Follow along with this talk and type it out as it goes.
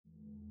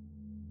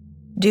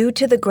Due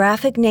to the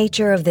graphic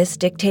nature of this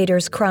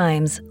dictator's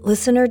crimes,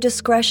 listener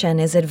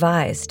discretion is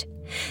advised.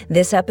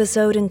 This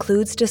episode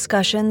includes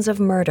discussions of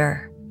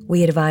murder.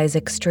 We advise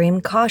extreme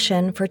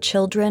caution for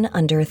children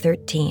under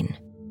 13.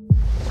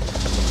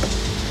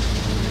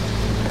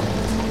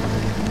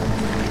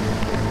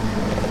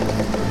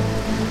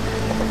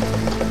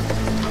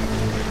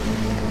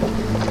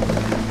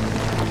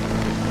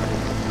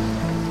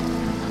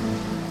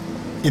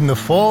 In the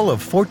fall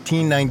of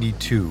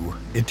 1492,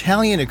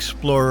 Italian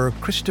explorer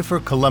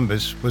Christopher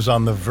Columbus was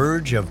on the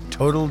verge of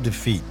total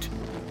defeat.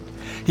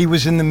 He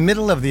was in the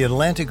middle of the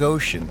Atlantic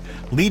Ocean,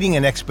 leading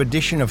an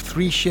expedition of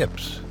 3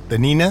 ships, the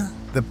Nina,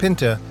 the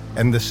Pinta,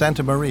 and the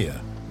Santa Maria.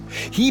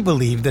 He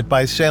believed that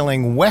by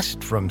sailing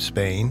west from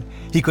Spain,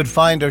 he could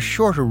find a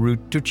shorter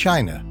route to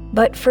China.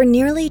 But for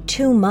nearly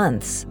 2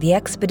 months, the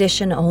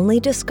expedition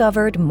only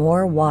discovered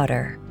more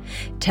water.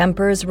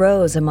 Tempers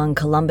rose among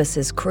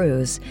Columbus's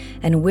crews,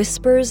 and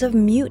whispers of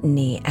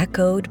mutiny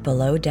echoed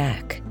below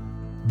deck.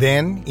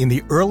 Then, in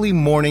the early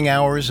morning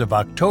hours of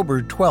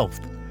October 12th,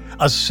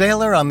 a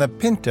sailor on the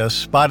Pinta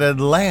spotted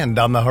land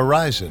on the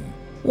horizon.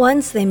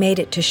 Once they made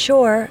it to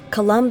shore,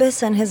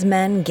 Columbus and his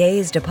men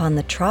gazed upon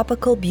the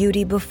tropical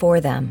beauty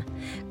before them.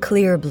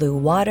 Clear blue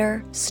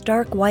water,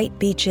 stark white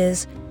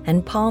beaches,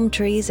 and palm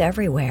trees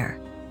everywhere.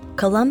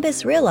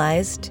 Columbus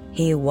realized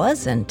he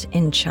wasn't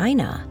in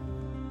China.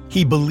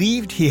 He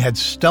believed he had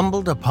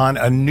stumbled upon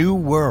a new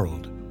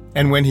world,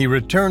 and when he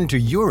returned to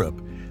Europe,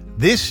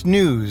 this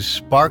news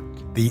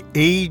sparked the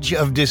Age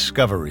of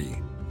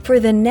Discovery. For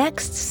the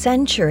next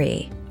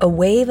century, a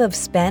wave of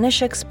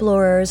Spanish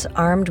explorers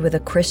armed with a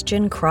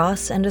Christian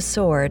cross and a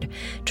sword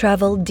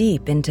traveled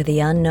deep into the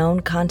unknown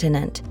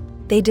continent.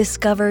 They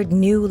discovered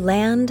new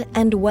land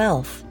and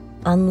wealth,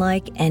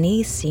 unlike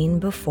any seen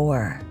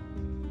before.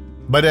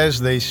 But as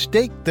they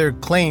staked their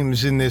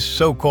claims in this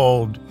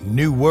so-called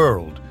New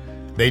World,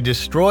 they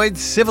destroyed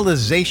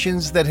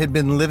civilizations that had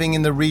been living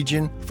in the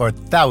region for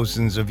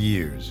thousands of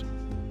years.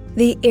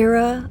 The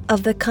era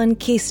of the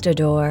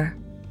Conquistador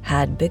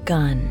had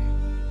begun.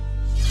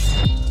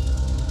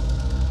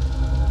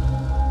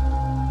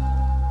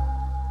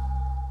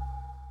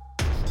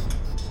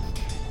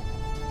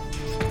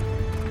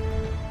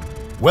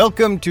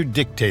 Welcome to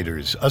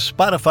Dictators, a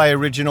Spotify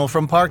original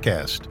from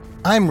Parcast.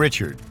 I'm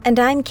Richard. And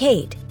I'm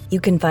Kate. You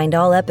can find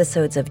all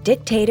episodes of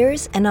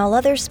Dictators and all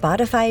other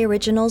Spotify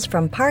originals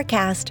from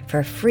Parcast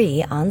for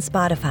free on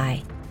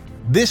Spotify.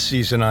 This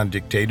season on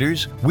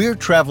Dictators, we're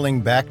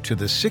traveling back to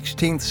the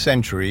 16th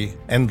century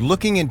and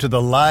looking into the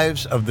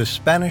lives of the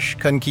Spanish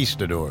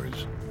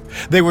conquistadors.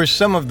 They were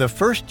some of the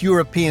first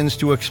Europeans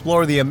to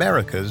explore the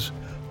Americas,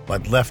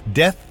 but left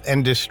death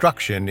and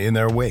destruction in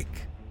their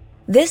wake.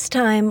 This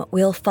time,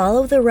 we'll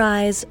follow the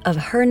rise of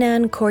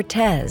Hernán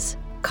Cortés,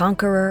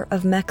 conqueror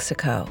of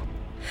Mexico.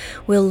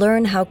 We'll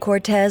learn how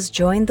Cortés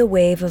joined the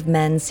wave of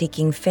men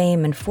seeking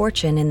fame and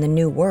fortune in the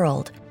New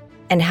World,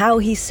 and how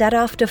he set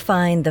off to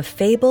find the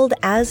fabled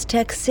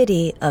Aztec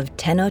city of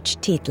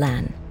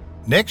Tenochtitlan.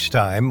 Next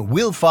time,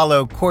 we'll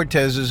follow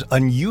Cortés's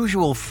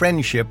unusual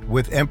friendship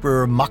with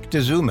Emperor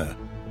Moctezuma.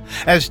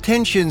 As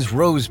tensions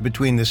rose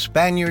between the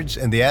Spaniards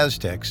and the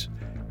Aztecs,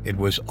 it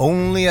was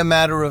only a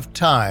matter of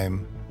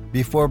time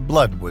before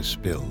blood was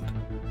spilled.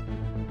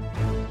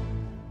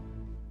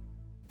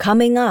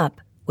 Coming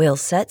up, we'll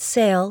set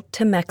sail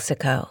to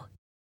Mexico.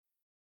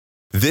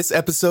 This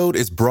episode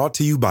is brought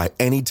to you by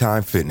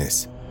Anytime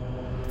Fitness.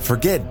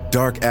 Forget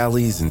dark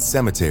alleys and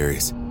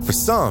cemeteries. For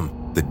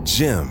some, the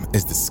gym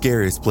is the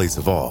scariest place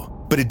of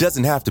all, but it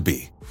doesn't have to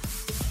be.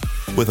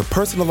 With a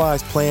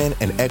personalized plan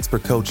and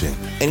expert coaching,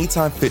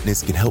 Anytime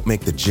Fitness can help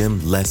make the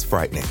gym less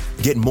frightening.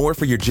 Get more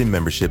for your gym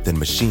membership than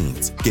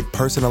machines. Get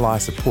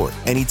personalized support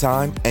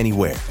anytime,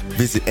 anywhere.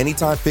 Visit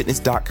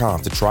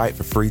AnytimeFitness.com to try it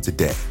for free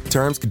today.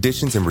 Terms,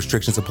 conditions, and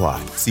restrictions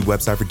apply. See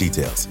website for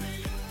details.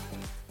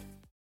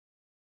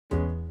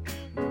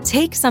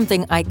 Take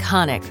something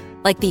iconic,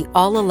 like the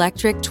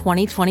all-electric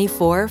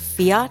 2024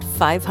 Fiat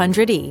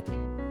 500e.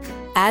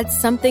 Add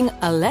something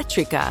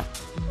electrica.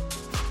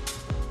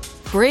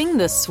 Bring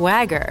the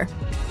swagger.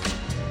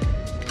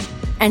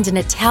 And an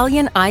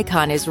Italian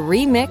icon is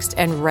remixed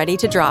and ready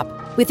to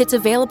drop with its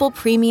available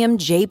premium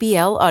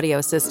JBL audio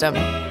system.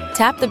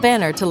 Tap the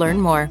banner to learn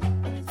more.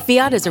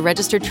 Fiat is a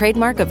registered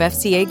trademark of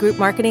FCA Group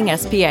Marketing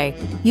S.p.A.,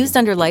 used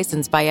under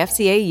license by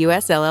FCA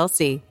US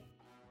LLC.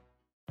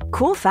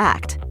 Cool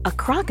fact, a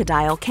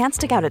crocodile can't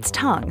stick out its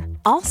tongue.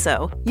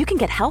 Also, you can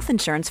get health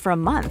insurance for a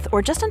month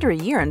or just under a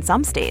year in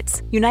some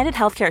states. United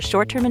Healthcare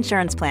short-term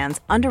insurance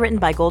plans, underwritten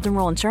by Golden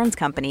Rule Insurance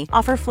Company,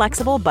 offer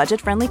flexible,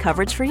 budget-friendly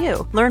coverage for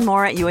you. Learn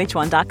more at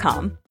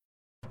uh1.com.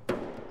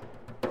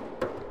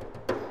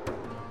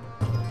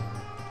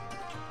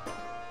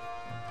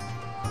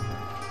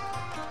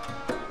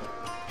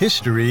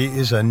 History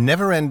is a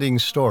never-ending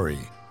story.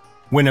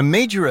 When a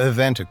major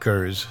event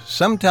occurs,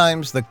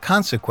 sometimes the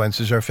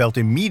consequences are felt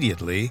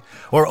immediately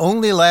or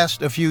only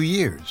last a few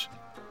years.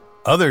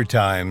 Other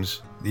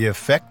times, the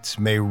effects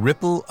may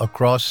ripple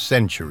across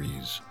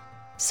centuries.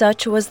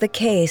 Such was the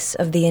case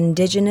of the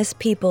indigenous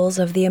peoples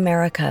of the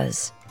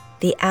Americas.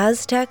 The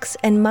Aztecs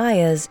and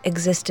Mayas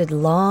existed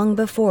long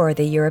before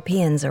the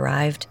Europeans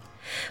arrived,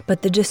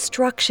 but the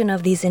destruction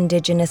of these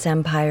indigenous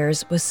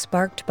empires was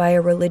sparked by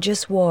a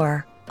religious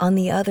war on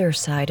the other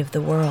side of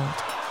the world.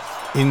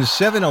 In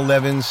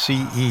 711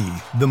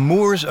 CE, the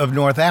Moors of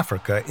North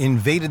Africa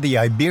invaded the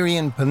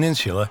Iberian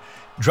Peninsula,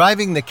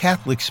 driving the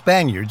Catholic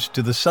Spaniards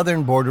to the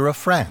southern border of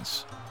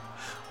France.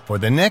 For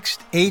the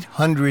next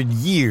 800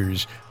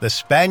 years, the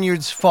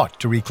Spaniards fought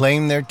to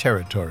reclaim their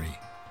territory.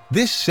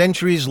 This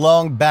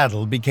centuries-long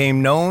battle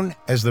became known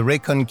as the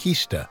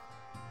Reconquista.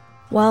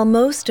 While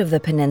most of the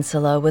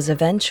peninsula was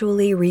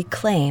eventually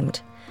reclaimed,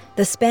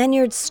 the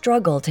Spaniards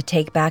struggled to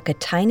take back a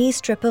tiny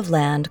strip of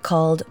land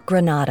called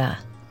Granada.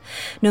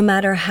 No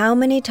matter how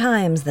many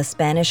times the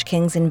Spanish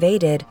kings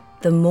invaded,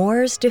 the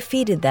Moors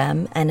defeated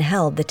them and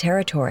held the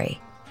territory.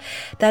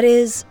 That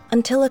is,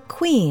 until a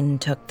queen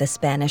took the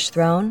Spanish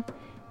throne,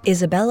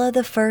 Isabella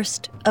I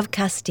of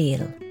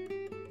Castile.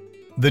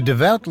 The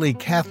devoutly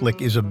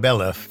Catholic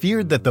Isabella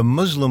feared that the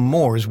Muslim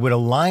Moors would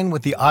align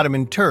with the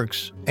Ottoman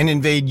Turks and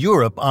invade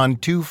Europe on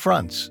two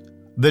fronts.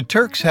 The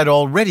Turks had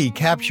already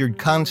captured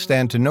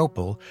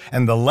Constantinople,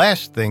 and the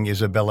last thing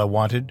Isabella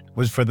wanted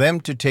was for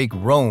them to take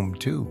Rome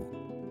too.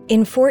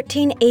 In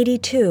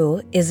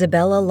 1482,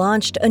 Isabella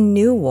launched a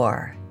new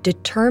war,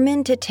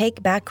 determined to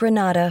take back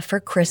Granada for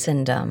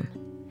Christendom.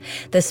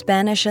 The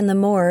Spanish and the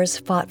Moors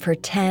fought for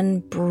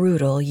 10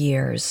 brutal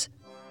years.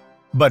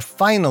 But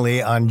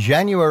finally, on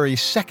January 2,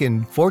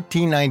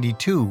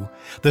 1492,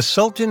 the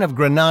Sultan of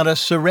Granada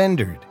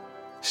surrendered.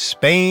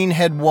 Spain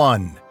had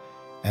won,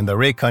 and the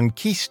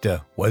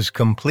Reconquista was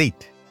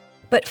complete.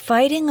 But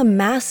fighting a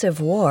massive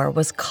war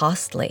was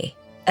costly.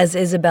 As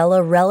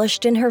Isabella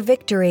relished in her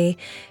victory,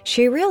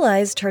 she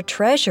realized her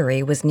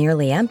treasury was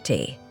nearly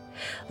empty.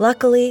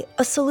 Luckily,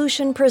 a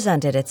solution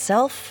presented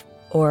itself,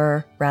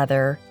 or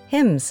rather,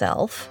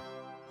 himself.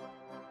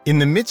 In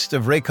the midst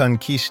of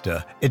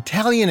Reconquista,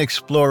 Italian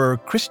explorer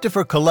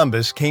Christopher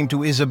Columbus came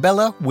to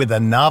Isabella with a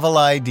novel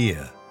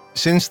idea.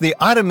 Since the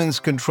Ottomans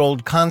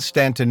controlled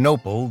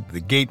Constantinople, the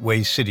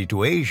gateway city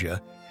to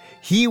Asia,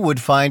 he would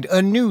find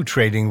a new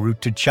trading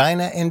route to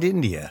China and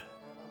India.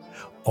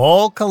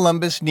 All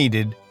Columbus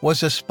needed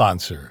was a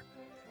sponsor,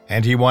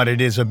 and he wanted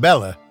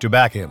Isabella to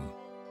back him.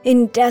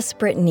 In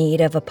desperate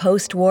need of a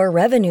post-war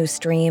revenue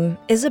stream,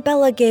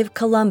 Isabella gave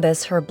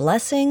Columbus her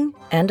blessing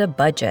and a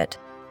budget.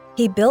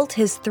 He built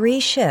his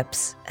 3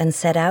 ships and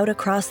set out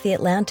across the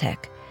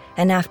Atlantic,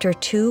 and after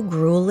 2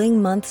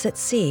 grueling months at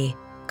sea,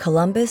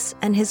 Columbus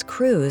and his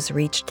crews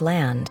reached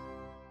land.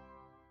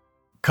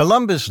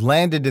 Columbus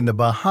landed in the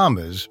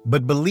Bahamas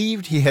but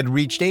believed he had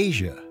reached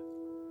Asia.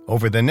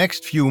 Over the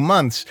next few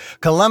months,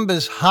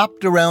 Columbus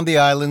hopped around the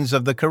islands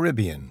of the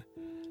Caribbean.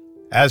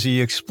 As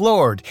he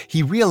explored,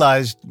 he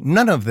realized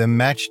none of them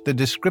matched the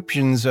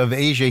descriptions of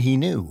Asia he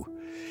knew.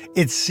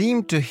 It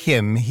seemed to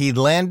him he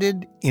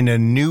landed in a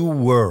new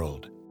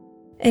world.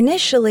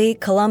 Initially,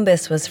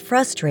 Columbus was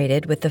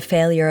frustrated with the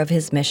failure of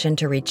his mission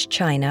to reach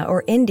China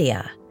or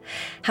India.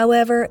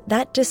 However,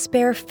 that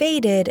despair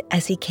faded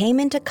as he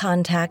came into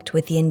contact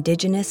with the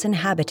indigenous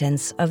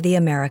inhabitants of the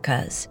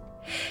Americas.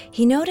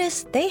 He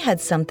noticed they had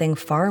something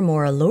far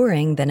more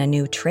alluring than a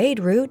new trade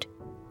route.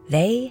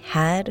 They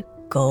had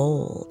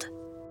gold.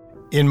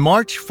 In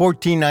March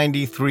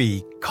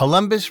 1493,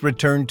 Columbus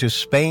returned to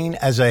Spain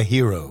as a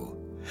hero.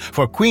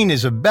 For Queen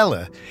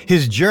Isabella,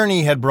 his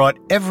journey had brought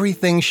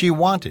everything she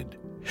wanted: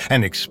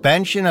 an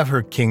expansion of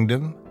her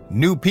kingdom,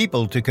 new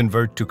people to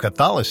convert to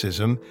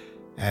Catholicism,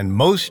 and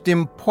most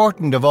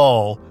important of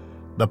all,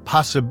 the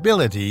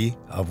possibility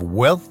of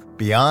wealth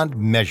beyond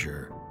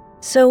measure.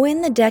 So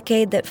in the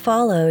decade that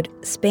followed,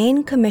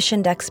 Spain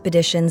commissioned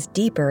expeditions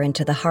deeper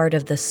into the heart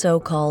of the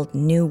so-called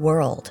New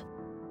World.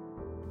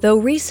 Though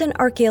recent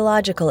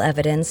archaeological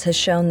evidence has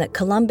shown that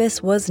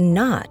Columbus was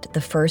not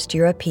the first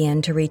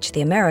European to reach the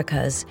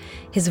Americas,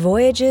 his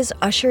voyages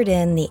ushered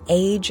in the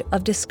Age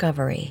of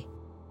Discovery.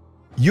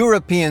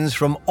 Europeans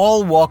from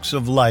all walks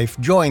of life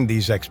joined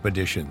these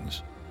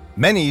expeditions.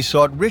 Many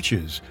sought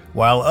riches,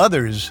 while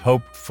others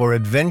hoped for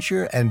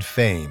adventure and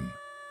fame.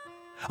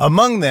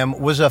 Among them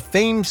was a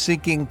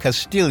fame-seeking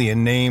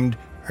Castilian named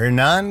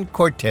Hernán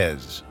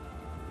Cortés.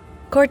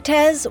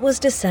 Cortés was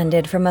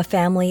descended from a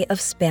family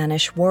of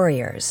Spanish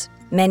warriors.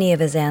 Many of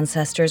his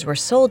ancestors were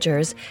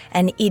soldiers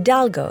and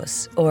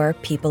hidalgos, or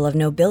people of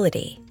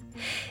nobility.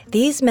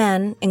 These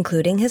men,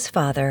 including his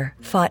father,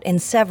 fought in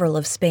several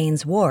of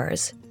Spain's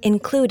wars,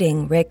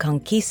 including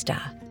Reconquista.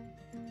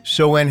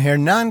 So when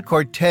Hernán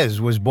Cortés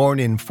was born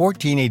in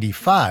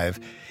 1485,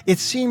 it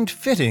seemed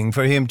fitting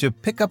for him to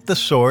pick up the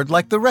sword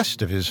like the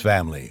rest of his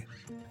family.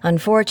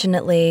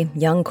 Unfortunately,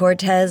 young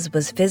Cortés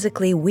was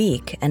physically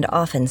weak and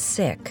often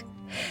sick.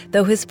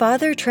 Though his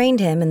father trained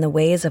him in the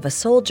ways of a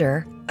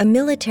soldier, a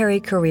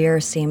military career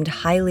seemed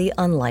highly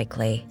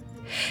unlikely.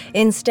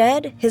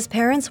 Instead, his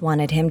parents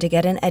wanted him to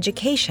get an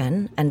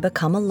education and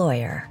become a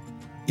lawyer.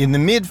 In the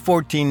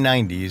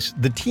mid-1490s,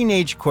 the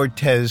teenage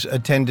Cortés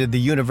attended the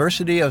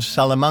University of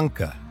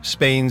Salamanca,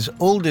 Spain's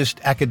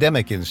oldest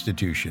academic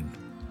institution.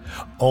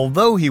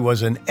 Although he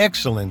was an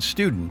excellent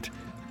student,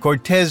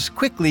 Cortés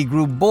quickly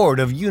grew bored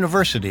of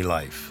university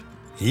life.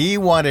 He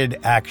wanted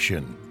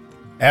action.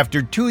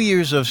 After 2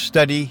 years of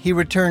study, he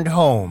returned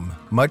home,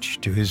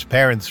 much to his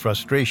parents'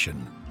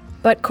 frustration.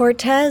 But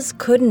Cortés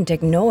couldn't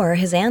ignore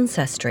his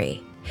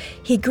ancestry.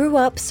 He grew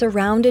up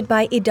surrounded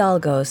by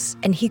hidalgos,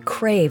 and he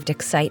craved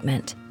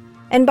excitement.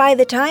 And by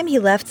the time he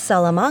left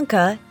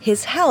Salamanca,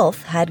 his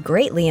health had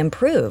greatly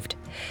improved.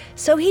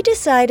 So he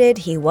decided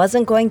he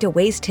wasn't going to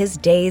waste his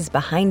days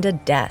behind a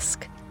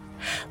desk.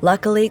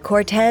 Luckily,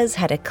 Cortés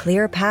had a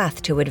clear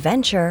path to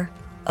adventure,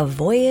 a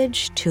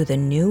voyage to the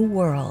New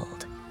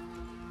World.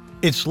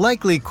 It's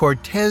likely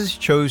Cortés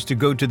chose to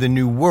go to the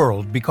New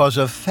World because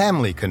of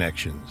family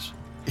connections.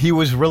 He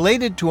was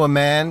related to a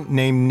man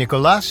named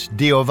Nicolás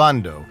de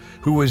Ovando,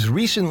 who was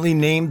recently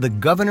named the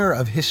governor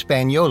of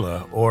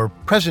Hispaniola, or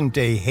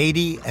present-day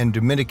Haiti and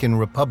Dominican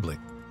Republic.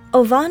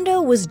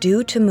 Ovando was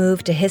due to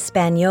move to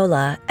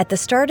Hispaniola at the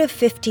start of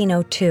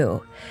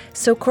 1502,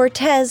 so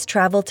Cortés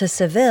traveled to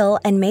Seville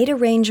and made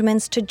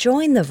arrangements to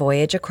join the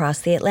voyage across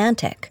the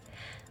Atlantic.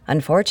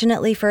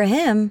 Unfortunately for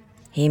him,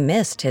 he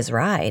missed his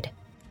ride.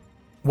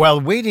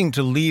 While waiting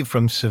to leave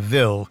from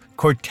Seville,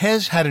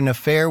 Cortés had an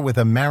affair with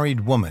a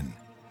married woman.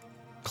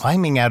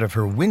 Climbing out of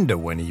her window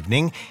one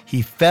evening,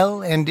 he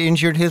fell and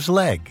injured his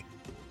leg.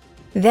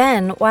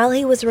 Then, while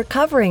he was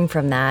recovering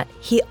from that,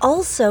 he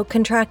also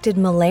contracted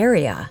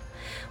malaria.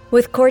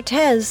 With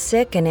Cortés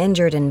sick and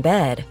injured in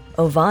bed,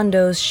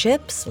 Ovando's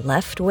ships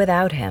left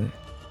without him.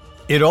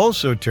 It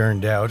also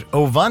turned out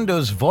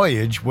Ovando's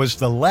voyage was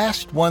the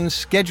last one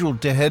scheduled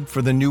to head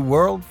for the New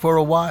World for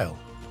a while.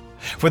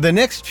 For the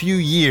next few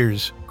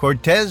years,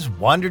 Cortés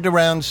wandered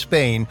around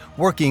Spain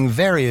working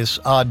various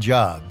odd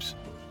jobs.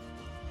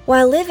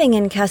 While living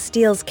in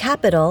Castile's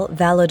capital,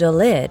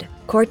 Valladolid,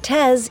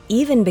 Cortés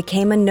even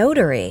became a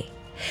notary.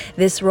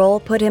 This role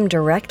put him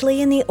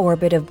directly in the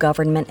orbit of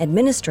government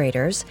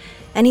administrators,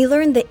 and he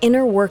learned the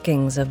inner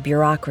workings of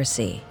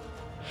bureaucracy.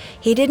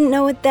 He didn't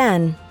know it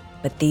then,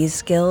 but these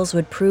skills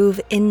would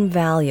prove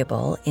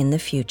invaluable in the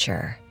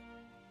future.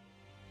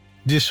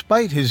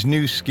 Despite his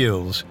new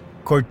skills,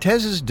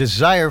 Cortés's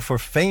desire for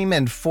fame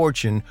and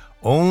fortune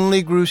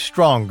only grew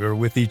stronger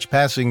with each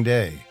passing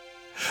day.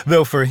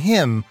 Though for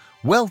him,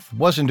 wealth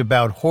wasn't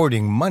about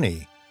hoarding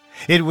money.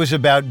 It was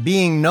about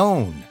being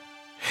known.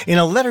 In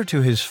a letter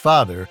to his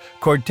father,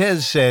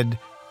 Cortés said,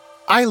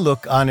 "I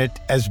look on it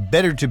as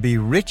better to be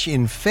rich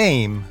in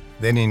fame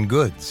than in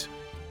goods."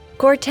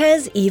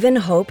 Cortés even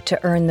hoped to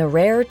earn the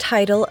rare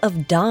title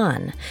of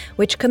Don,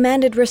 which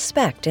commanded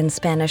respect in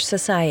Spanish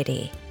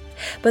society.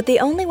 But the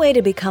only way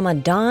to become a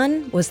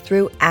Don was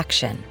through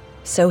action,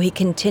 so he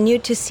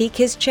continued to seek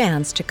his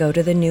chance to go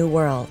to the New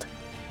World.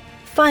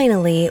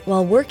 Finally,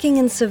 while working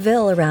in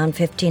Seville around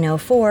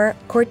 1504,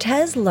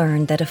 Cortés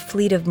learned that a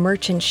fleet of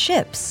merchant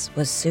ships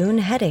was soon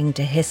heading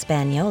to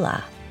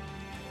Hispaniola.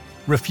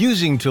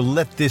 Refusing to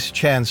let this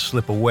chance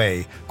slip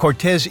away,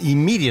 Cortés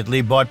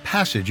immediately bought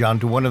passage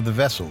onto one of the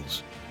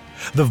vessels.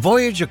 The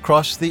voyage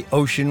across the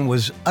ocean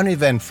was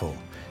uneventful,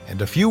 and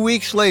a few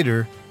weeks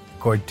later,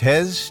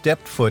 Cortés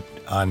stepped foot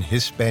on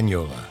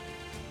Hispaniola.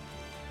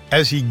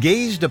 As he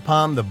gazed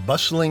upon the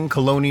bustling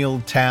colonial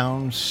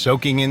town,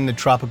 soaking in the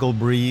tropical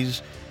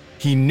breeze,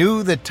 he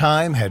knew the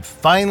time had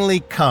finally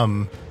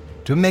come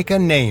to make a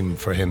name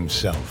for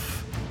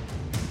himself.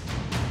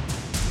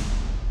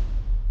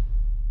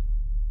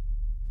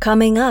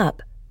 Coming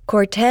up,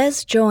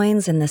 Cortés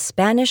joins in the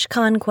Spanish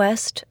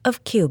conquest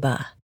of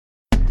Cuba.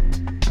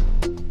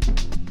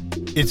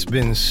 It's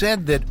been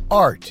said that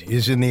art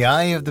is in the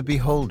eye of the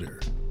beholder.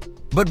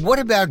 But what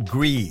about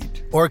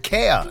greed or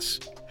chaos?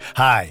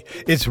 Hi,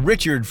 it's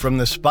Richard from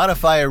the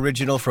Spotify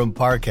original from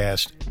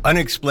Parcast,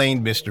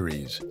 Unexplained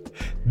Mysteries.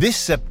 This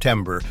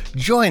September,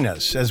 join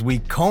us as we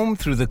comb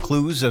through the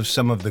clues of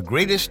some of the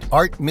greatest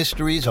art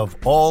mysteries of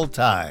all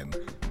time.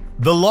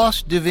 The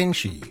Lost Da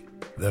Vinci,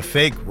 the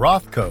fake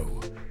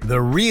Rothko,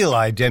 the real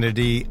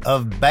identity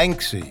of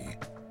Banksy.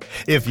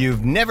 If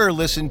you've never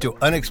listened to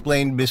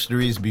Unexplained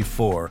Mysteries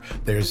before,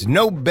 there's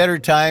no better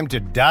time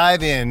to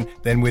dive in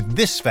than with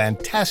this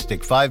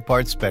fantastic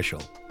 5-part special.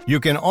 You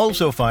can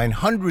also find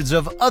hundreds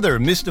of other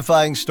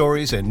mystifying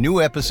stories and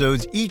new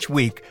episodes each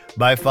week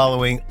by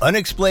following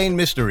Unexplained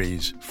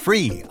Mysteries,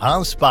 free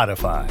on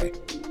Spotify.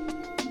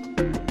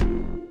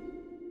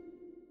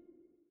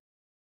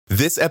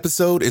 This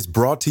episode is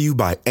brought to you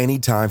by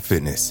Anytime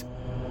Fitness.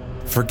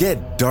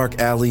 Forget dark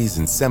alleys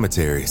and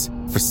cemeteries.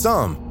 For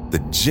some, the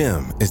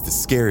gym is the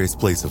scariest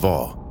place of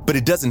all, but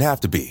it doesn't have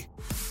to be.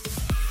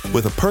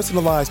 With a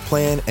personalized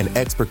plan and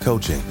expert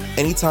coaching,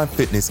 Anytime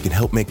Fitness can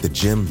help make the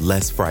gym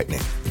less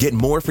frightening. Get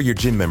more for your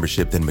gym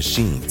membership than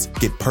machines.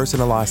 Get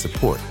personalized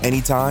support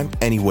anytime,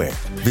 anywhere.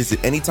 Visit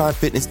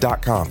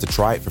AnytimeFitness.com to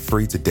try it for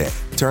free today.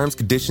 Terms,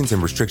 conditions,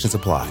 and restrictions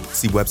apply.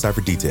 See website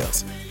for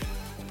details.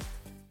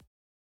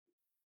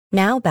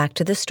 Now back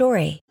to the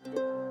story.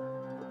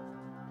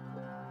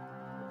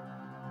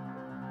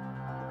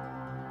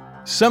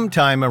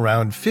 Sometime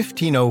around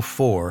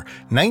 1504,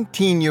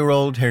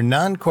 19-year-old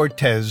Hernán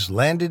Cortés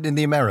landed in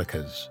the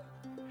Americas.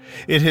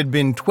 It had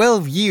been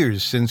 12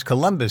 years since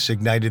Columbus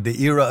ignited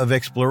the era of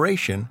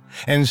exploration,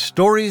 and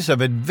stories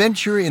of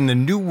adventure in the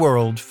New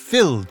World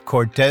filled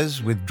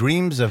Cortés with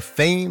dreams of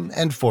fame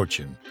and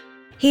fortune.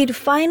 He'd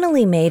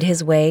finally made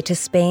his way to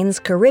Spain's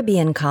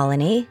Caribbean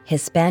colony,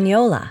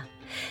 Hispaniola.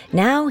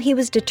 Now he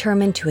was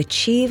determined to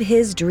achieve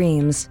his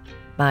dreams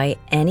by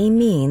any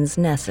means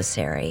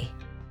necessary.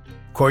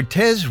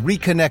 Cortés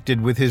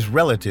reconnected with his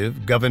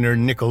relative, Governor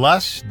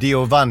Nicolás de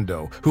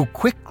Ovando, who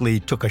quickly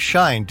took a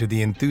shine to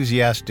the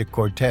enthusiastic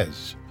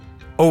Cortés.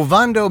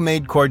 Ovando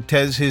made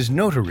Cortés his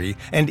notary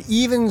and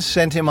even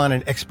sent him on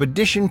an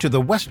expedition to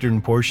the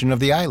western portion of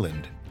the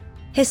island.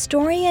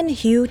 Historian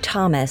Hugh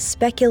Thomas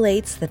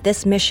speculates that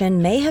this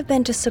mission may have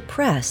been to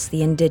suppress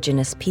the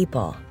indigenous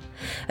people.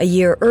 A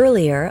year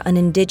earlier, an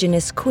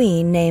indigenous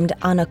queen named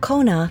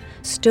Anacona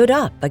stood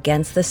up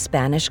against the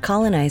Spanish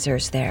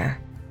colonizers there.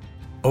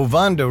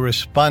 Ovando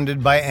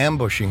responded by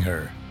ambushing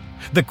her.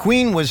 The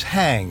queen was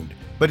hanged,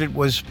 but it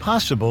was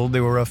possible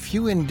there were a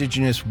few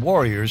indigenous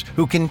warriors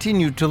who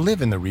continued to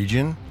live in the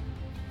region,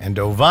 and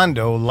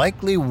Ovando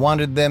likely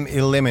wanted them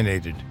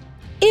eliminated.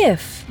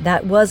 If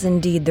that was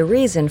indeed the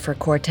reason for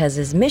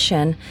Cortés's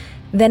mission,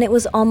 then it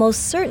was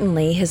almost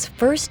certainly his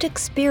first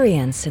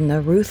experience in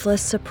the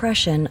ruthless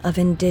suppression of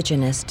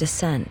indigenous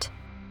descent.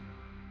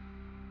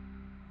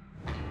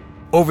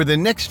 Over the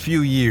next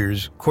few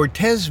years,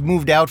 Cortés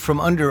moved out from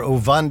under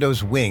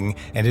Ovando's wing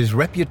and his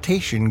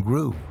reputation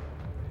grew.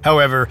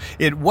 However,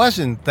 it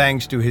wasn't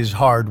thanks to his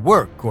hard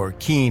work or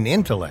keen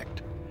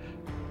intellect.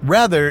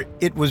 Rather,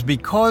 it was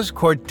because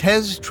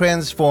Cortés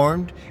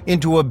transformed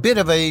into a bit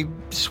of a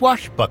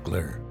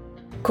swashbuckler.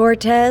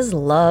 Cortés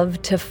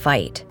loved to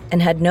fight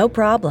and had no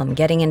problem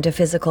getting into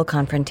physical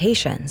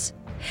confrontations.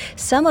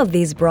 Some of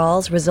these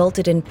brawls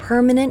resulted in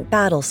permanent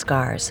battle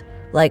scars,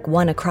 like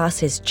one across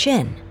his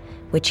chin,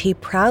 which he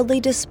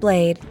proudly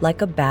displayed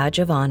like a badge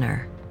of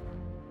honor.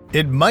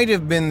 It might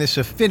have been this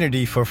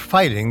affinity for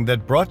fighting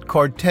that brought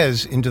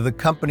Cortés into the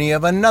company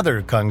of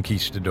another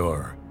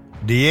conquistador,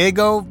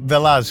 Diego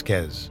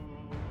Velázquez.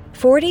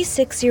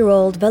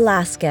 46-year-old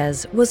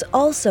Velázquez was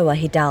also a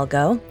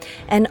hidalgo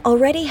and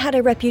already had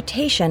a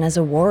reputation as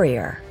a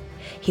warrior.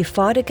 He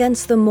fought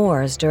against the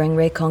Moors during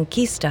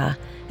Reconquista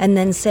and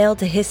then sailed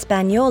to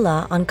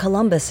Hispaniola on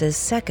Columbus's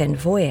second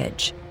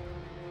voyage.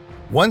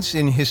 Once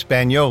in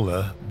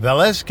Hispaniola,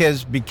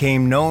 Velázquez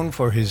became known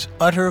for his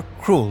utter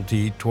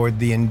cruelty toward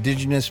the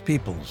indigenous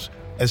peoples,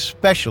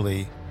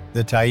 especially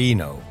the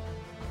Taíno.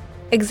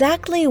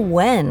 Exactly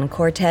when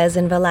Cortés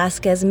and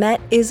Velázquez met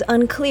is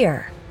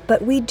unclear,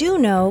 but we do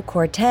know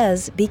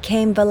Cortés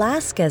became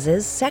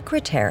Velázquez's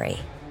secretary.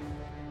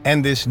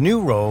 And this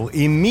new role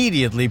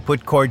immediately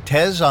put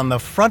Cortés on the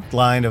front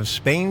line of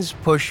Spain's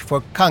push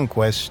for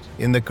conquest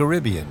in the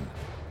Caribbean.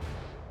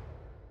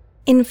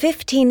 In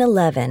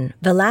 1511,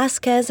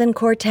 Velázquez and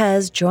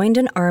Cortés joined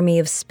an army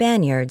of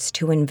Spaniards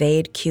to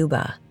invade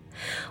Cuba.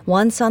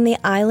 Once on the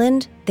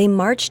island, they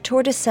marched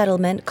toward a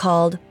settlement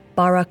called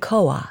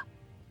Baracoa.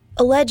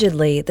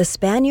 Allegedly, the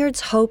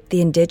Spaniards hoped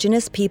the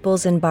indigenous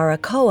peoples in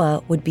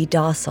Baracoa would be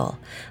docile,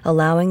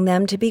 allowing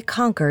them to be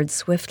conquered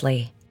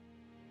swiftly.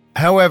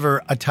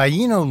 However, a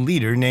Taíno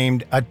leader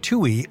named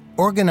Atui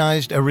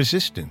organized a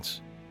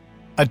resistance.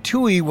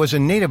 Atui was a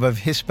native of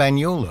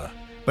Hispaniola,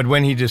 but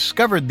when he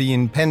discovered the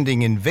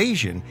impending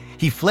invasion,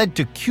 he fled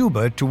to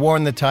Cuba to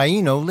warn the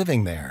Taíno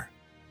living there.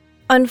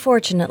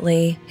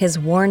 Unfortunately, his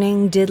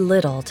warning did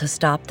little to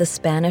stop the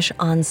Spanish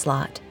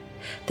onslaught.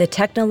 The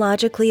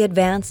technologically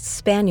advanced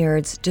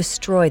Spaniards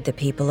destroyed the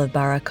people of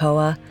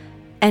Baracoa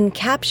and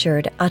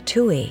captured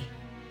Atui.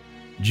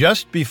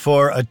 Just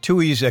before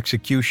Atui's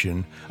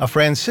execution, a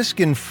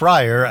Franciscan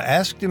friar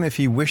asked him if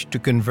he wished to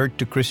convert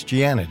to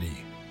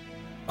Christianity.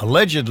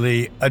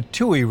 Allegedly,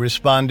 Atui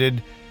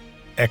responded,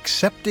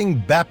 "Accepting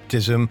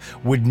baptism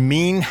would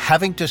mean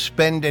having to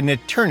spend an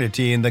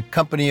eternity in the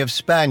company of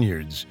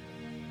Spaniards.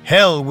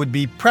 Hell would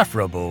be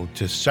preferable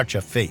to such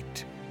a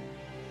fate."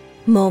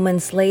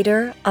 Moments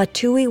later,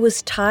 Atui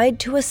was tied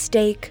to a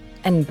stake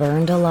and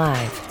burned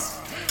alive.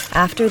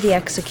 After the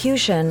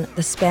execution,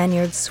 the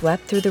Spaniards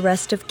swept through the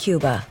rest of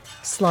Cuba,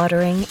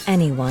 slaughtering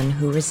anyone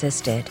who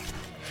resisted.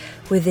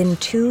 Within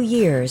 2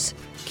 years,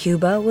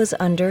 Cuba was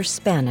under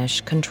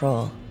Spanish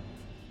control.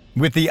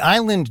 With the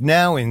island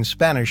now in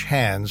Spanish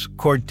hands,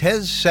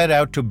 Cortés set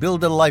out to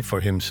build a life for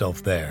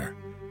himself there.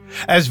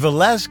 As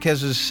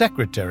Velázquez's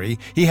secretary,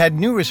 he had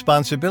new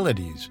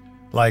responsibilities,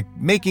 like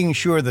making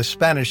sure the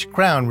Spanish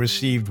crown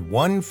received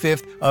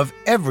 1/5 of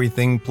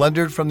everything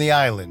plundered from the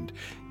island,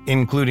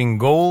 including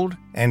gold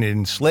and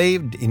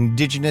enslaved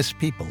indigenous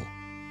people.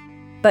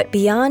 But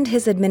beyond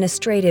his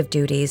administrative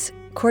duties,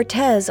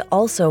 Cortés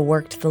also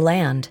worked the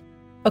land.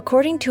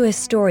 According to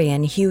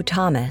historian Hugh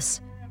Thomas,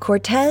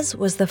 Cortés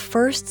was the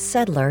first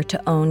settler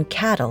to own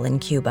cattle in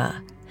Cuba.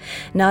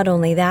 Not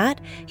only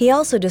that, he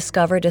also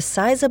discovered a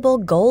sizable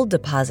gold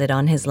deposit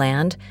on his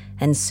land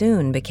and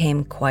soon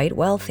became quite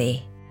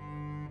wealthy.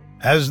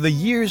 As the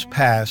years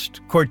passed,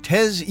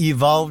 Cortés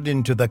evolved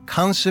into the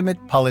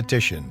consummate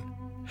politician.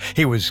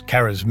 He was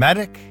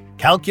charismatic,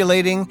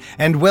 calculating,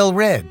 and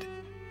well-read.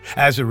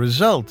 As a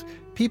result,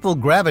 people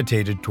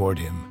gravitated toward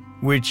him,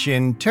 which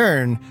in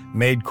turn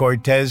made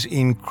Cortés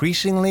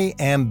increasingly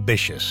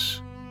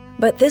ambitious.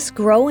 But this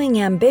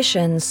growing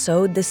ambition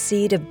sowed the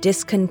seed of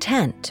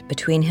discontent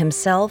between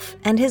himself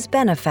and his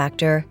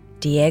benefactor,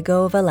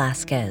 Diego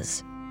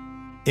Velázquez.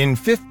 In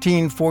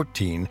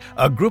 1514,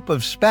 a group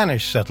of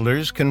Spanish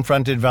settlers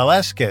confronted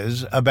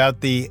Velázquez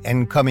about the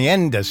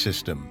encomienda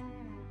system.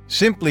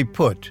 Simply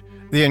put,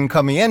 the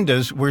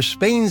encomiendas were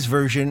Spain's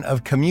version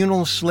of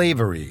communal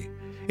slavery.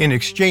 In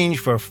exchange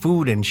for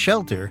food and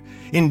shelter,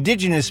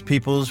 indigenous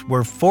peoples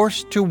were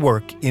forced to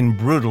work in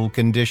brutal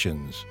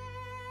conditions.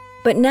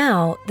 But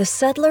now, the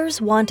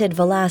settlers wanted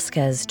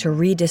Velázquez to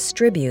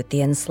redistribute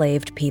the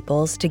enslaved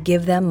peoples to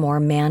give them more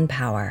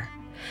manpower.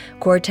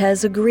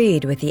 Cortés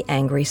agreed with the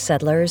angry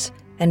settlers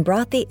and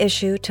brought the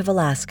issue to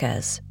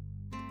Velázquez.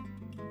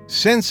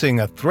 Sensing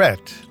a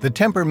threat, the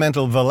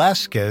temperamental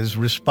Velázquez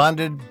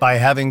responded by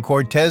having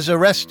Cortés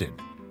arrested,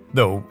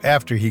 though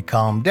after he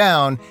calmed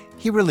down,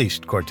 he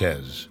released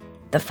Cortés.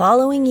 The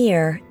following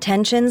year,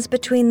 tensions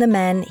between the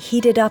men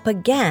heated up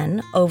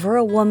again over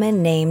a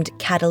woman named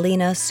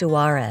Catalina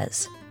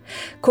Suárez.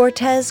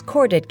 Cortés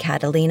courted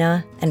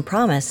Catalina and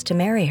promised to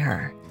marry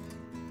her.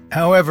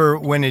 However,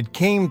 when it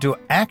came to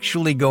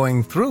actually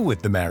going through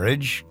with the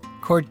marriage,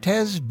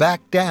 Cortés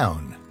backed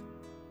down.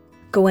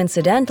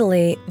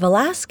 Coincidentally,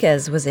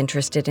 Velázquez was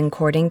interested in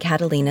courting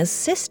Catalina's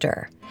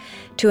sister.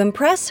 To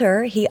impress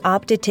her, he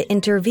opted to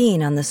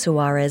intervene on the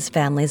Suárez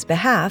family's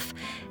behalf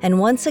and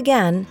once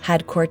again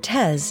had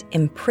Cortés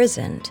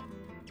imprisoned.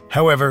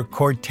 However,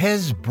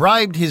 Cortés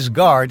bribed his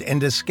guard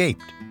and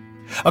escaped.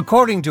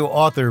 According to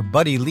author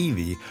Buddy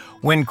Levy,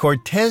 when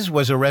Cortés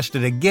was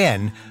arrested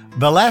again,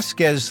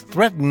 Velázquez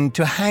threatened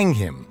to hang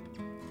him.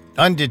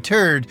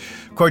 Undeterred,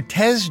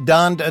 Cortés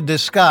donned a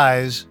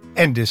disguise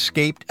and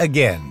escaped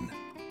again.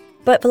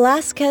 But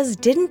Velázquez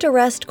didn't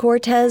arrest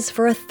Cortés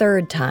for a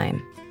third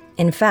time.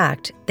 In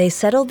fact, they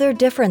settled their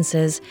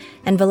differences,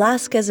 and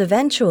Velázquez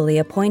eventually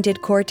appointed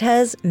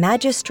Cortés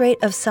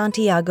Magistrate of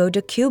Santiago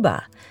de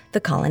Cuba,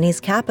 the colony's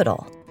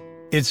capital.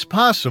 It's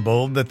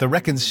possible that the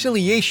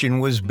reconciliation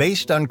was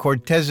based on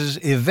Cortés's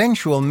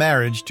eventual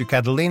marriage to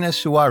Catalina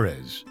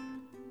Suárez.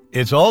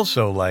 It's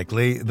also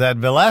likely that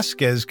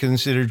Velázquez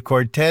considered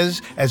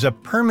Cortés as a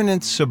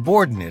permanent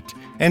subordinate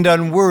and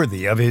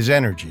unworthy of his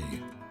energy.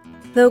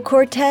 Though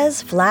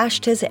Cortés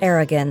flashed his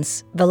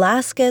arrogance,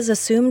 Velázquez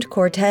assumed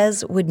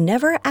Cortés would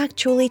never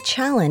actually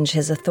challenge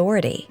his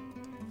authority.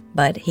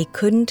 But he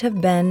couldn't have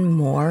been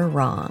more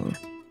wrong.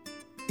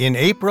 In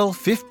April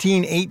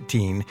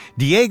 1518,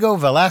 Diego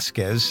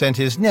Velázquez sent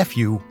his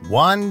nephew,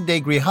 Juan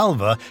de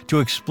Grijalva, to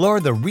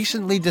explore the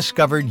recently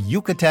discovered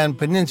Yucatan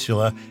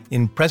Peninsula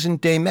in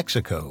present-day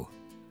Mexico.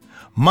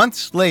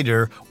 Months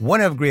later,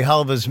 one of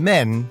Grijalva's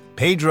men,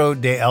 Pedro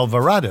de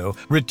Alvarado,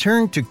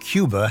 returned to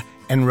Cuba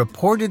and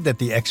reported that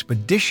the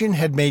expedition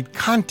had made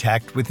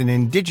contact with an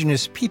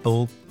indigenous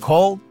people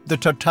called the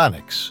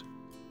Teutonics.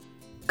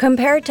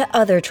 Compared to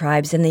other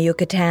tribes in the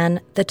Yucatan,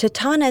 the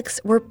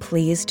Teutonics were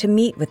pleased to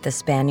meet with the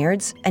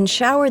Spaniards and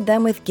showered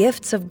them with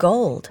gifts of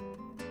gold.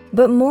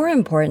 But more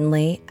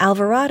importantly,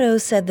 Alvarado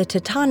said the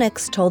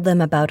Teutonics told them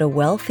about a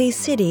wealthy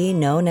city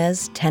known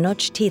as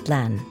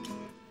Tenochtitlan.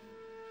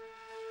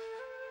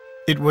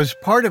 It was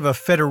part of a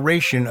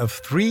federation of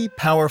three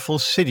powerful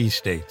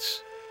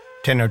city-states: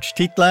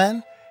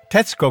 Tenochtitlan,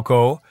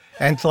 Texcoco,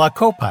 and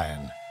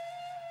Tlacopan.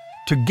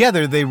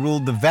 Together, they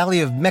ruled the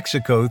Valley of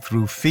Mexico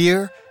through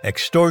fear,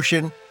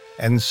 extortion,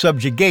 and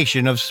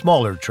subjugation of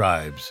smaller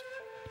tribes.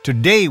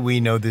 Today, we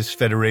know this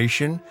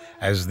federation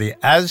as the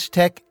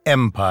Aztec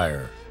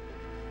Empire.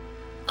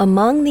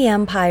 Among the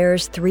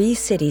empire's three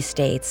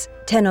city-states,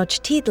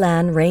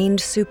 Tenochtitlan reigned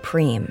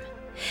supreme.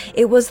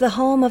 It was the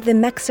home of the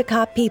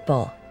Mexica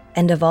people,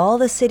 and of all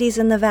the cities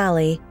in the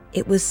valley,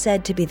 it was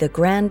said to be the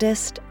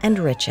grandest and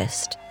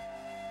richest.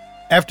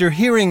 After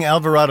hearing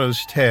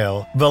Alvarado's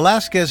tale,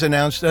 Velázquez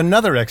announced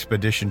another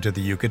expedition to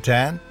the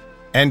Yucatan,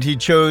 and he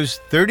chose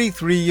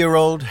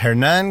 33-year-old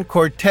Hernán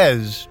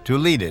Cortés to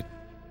lead it.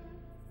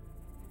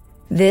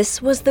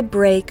 This was the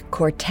break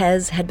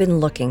Cortés had been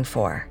looking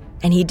for,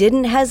 and he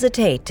didn't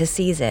hesitate to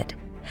seize it.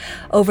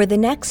 Over the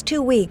next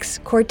 2 weeks,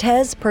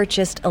 Cortés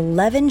purchased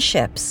 11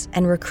 ships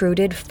and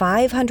recruited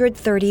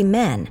 530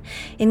 men,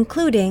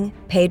 including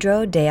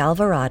Pedro de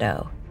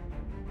Alvarado.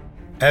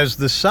 As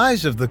the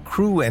size of the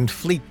crew and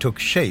fleet took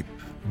shape,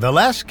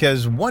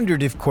 Velázquez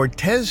wondered if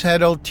Cortés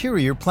had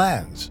ulterior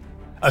plans.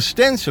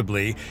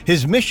 Ostensibly,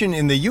 his mission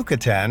in the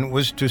Yucatan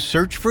was to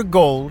search for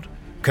gold,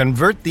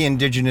 convert the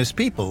indigenous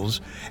peoples,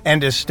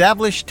 and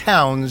establish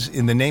towns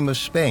in the name of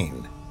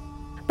Spain.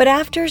 But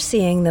after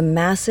seeing the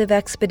massive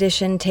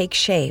expedition take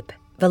shape,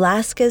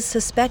 Velázquez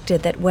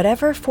suspected that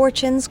whatever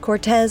fortunes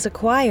Cortés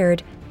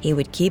acquired, he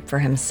would keep for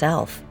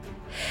himself.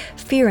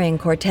 Fearing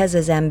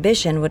Cortés's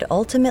ambition would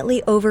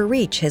ultimately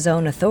overreach his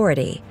own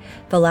authority,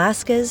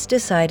 Velázquez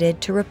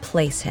decided to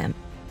replace him.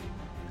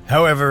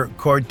 However,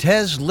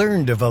 Cortés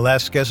learned of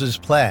Velázquez's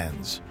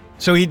plans,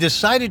 so he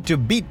decided to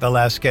beat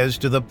Velázquez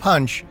to the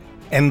punch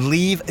and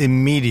leave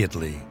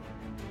immediately.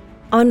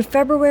 On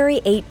February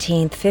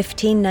 18,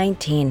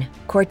 1519,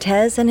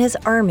 Cortés and his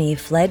army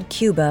fled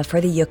Cuba for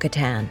the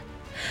Yucatan.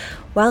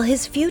 While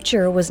his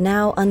future was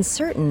now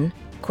uncertain,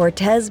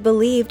 Cortés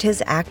believed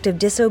his act of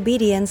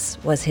disobedience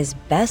was his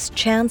best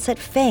chance at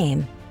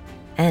fame,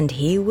 and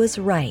he was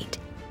right.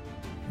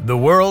 The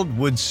world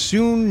would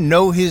soon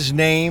know his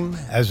name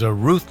as a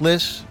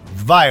ruthless,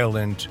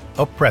 violent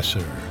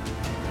oppressor.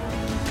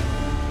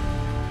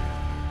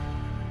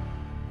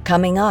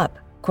 Coming up,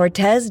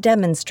 Cortés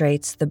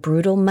demonstrates the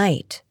brutal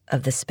might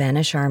of the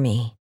Spanish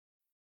army.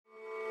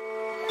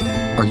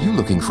 Are you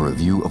looking for a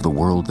view of the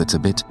world that's a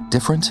bit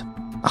different?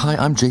 Hi,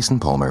 I'm Jason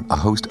Palmer, a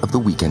host of The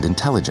Weekend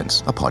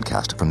Intelligence, a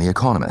podcast from The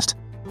Economist.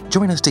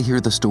 Join us to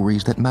hear the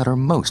stories that matter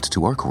most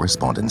to our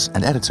correspondents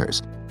and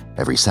editors.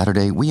 Every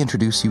Saturday, we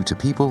introduce you to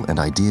people and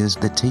ideas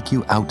that take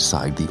you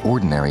outside the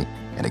ordinary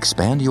and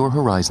expand your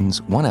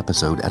horizons one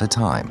episode at a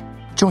time.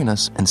 Join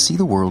us and see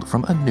the world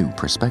from a new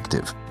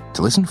perspective.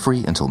 To listen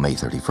free until May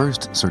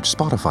 31st, search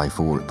Spotify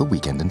for The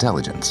Weekend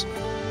Intelligence.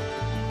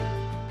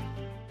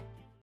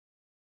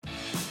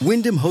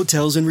 Wyndham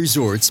Hotels and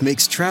Resorts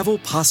makes travel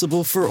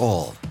possible for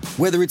all.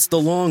 Whether it's the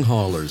long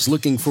haulers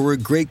looking for a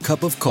great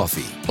cup of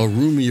coffee, a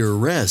roomier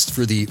rest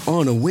for the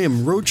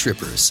on-a-whim road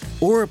trippers,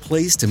 or a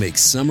place to make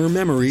summer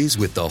memories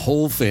with the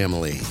whole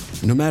family.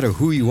 No matter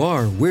who you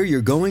are, where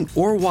you're going,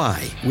 or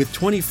why, with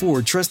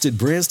 24 trusted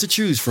brands to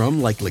choose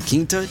from like La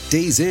Quinta,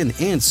 Days Inn,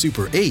 and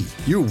Super 8,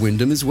 your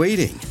Wyndham is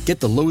waiting.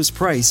 Get the lowest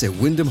price at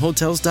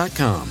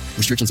wyndhamhotels.com.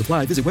 Restrictions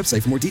apply. Visit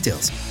website for more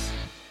details.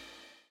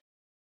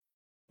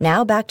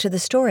 Now back to the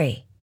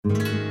story.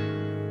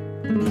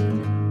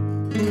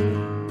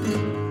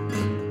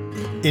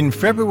 In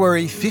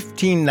February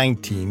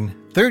 1519,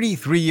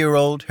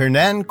 33-year-old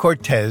Hernán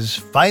Cortés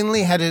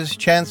finally had his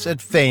chance at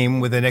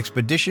fame with an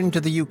expedition to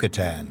the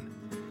Yucatan.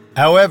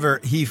 However,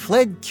 he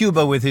fled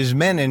Cuba with his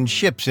men and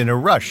ships in a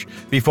rush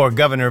before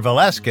Governor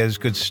Velázquez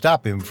could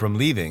stop him from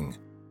leaving.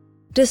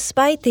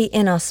 Despite the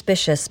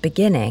inauspicious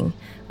beginning,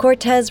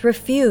 Cortés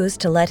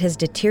refused to let his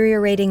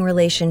deteriorating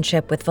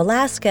relationship with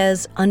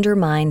Velázquez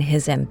undermine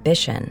his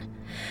ambition.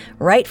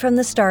 Right from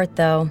the start,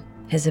 though,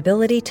 his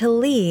ability to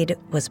lead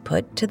was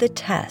put to the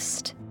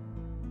test.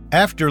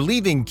 After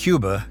leaving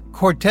Cuba,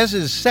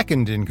 Cortés's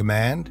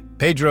second-in-command,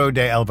 Pedro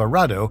de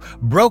Alvarado,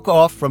 broke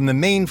off from the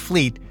main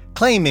fleet,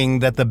 claiming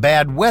that the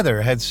bad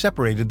weather had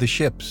separated the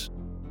ships.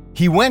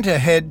 He went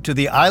ahead to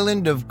the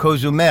island of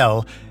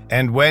Cozumel,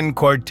 and when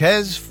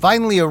Cortés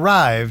finally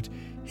arrived,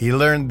 he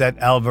learned that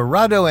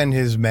Alvarado and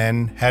his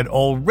men had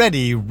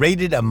already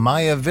raided a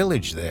Maya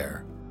village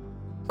there.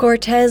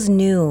 Cortés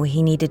knew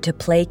he needed to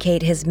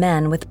placate his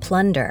men with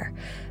plunder,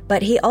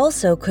 but he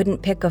also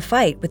couldn't pick a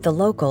fight with the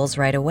locals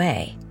right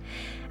away.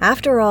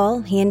 After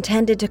all, he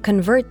intended to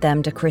convert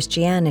them to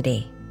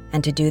Christianity,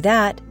 and to do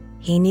that,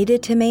 he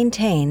needed to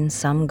maintain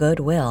some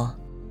goodwill.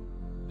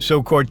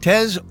 So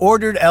Cortés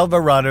ordered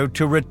Alvarado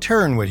to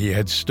return what he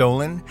had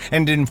stolen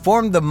and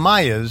informed the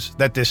Mayas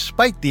that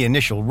despite the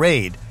initial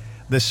raid,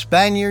 the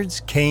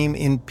Spaniards came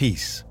in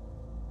peace.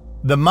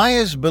 The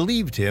Mayas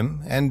believed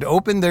him and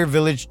opened their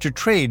village to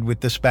trade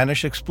with the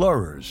Spanish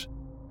explorers.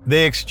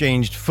 They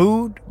exchanged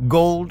food,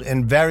 gold,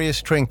 and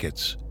various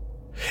trinkets.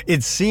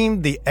 It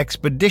seemed the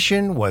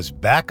expedition was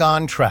back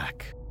on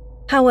track.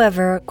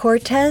 However,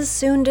 Cortés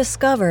soon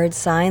discovered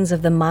signs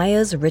of the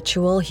Mayas'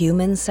 ritual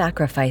human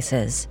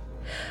sacrifices.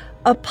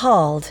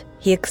 Appalled,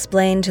 he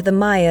explained to the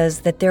Mayas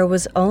that there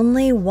was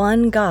only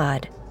one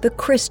God, the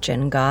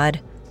Christian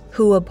God,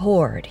 who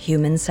abhorred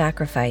human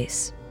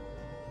sacrifice.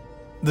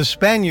 The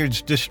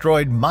Spaniards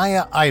destroyed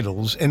Maya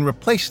idols and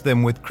replaced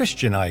them with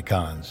Christian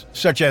icons,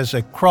 such as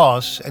a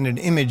cross and an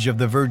image of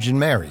the Virgin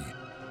Mary.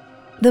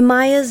 The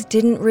Mayas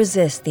didn't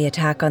resist the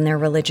attack on their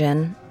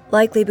religion,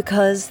 likely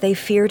because they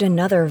feared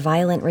another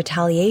violent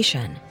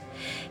retaliation.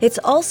 It's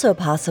also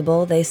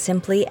possible they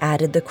simply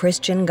added the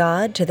Christian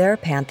God to their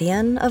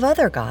pantheon of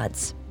other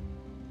gods.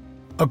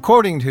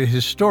 According to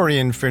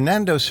historian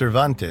Fernando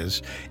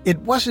Cervantes, it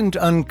wasn't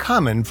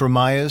uncommon for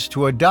Mayas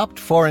to adopt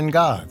foreign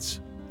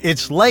gods.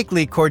 It's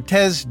likely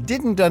Cortés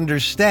didn't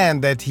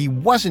understand that he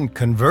wasn't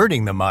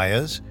converting the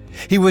Mayas.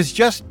 He was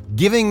just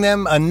giving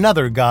them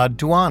another god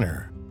to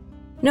honor.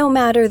 No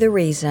matter the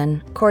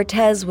reason,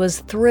 Cortés was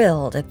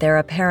thrilled at their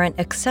apparent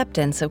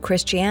acceptance of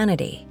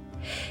Christianity.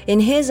 In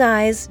his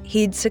eyes,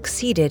 he'd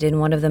succeeded in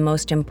one of the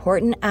most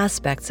important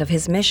aspects of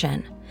his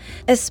mission,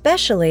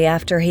 especially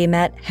after he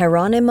met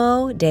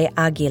Jerónimo de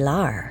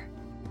Aguilar.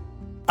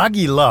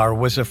 Aguilar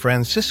was a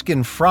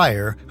Franciscan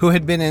friar who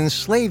had been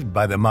enslaved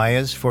by the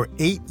Mayas for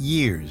 8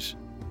 years.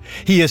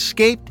 He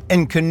escaped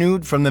and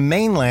canoed from the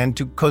mainland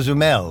to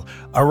Cozumel,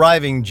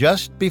 arriving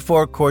just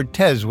before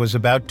Cortés was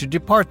about to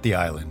depart the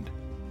island.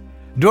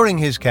 During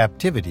his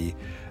captivity,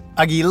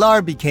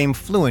 Aguilar became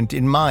fluent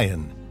in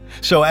Mayan.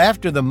 So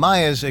after the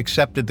Mayas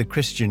accepted the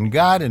Christian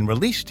God and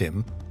released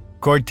him,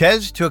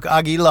 Cortés took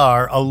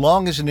Aguilar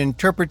along as an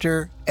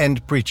interpreter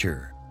and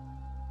preacher.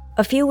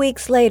 A few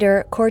weeks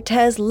later,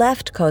 Cortés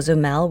left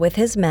Cozumel with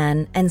his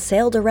men and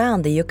sailed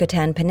around the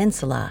Yucatan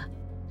Peninsula.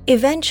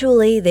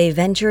 Eventually, they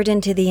ventured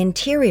into the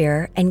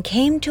interior and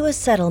came to a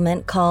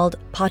settlement called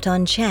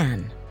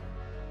Potonchan.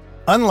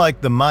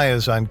 Unlike the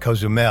Mayas on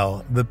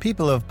Cozumel, the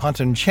people of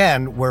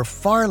Potonchan were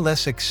far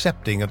less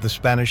accepting of the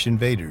Spanish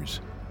invaders.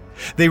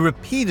 They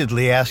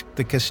repeatedly asked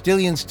the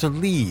Castilians to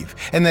leave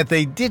and that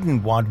they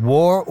didn't want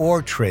war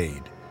or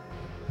trade.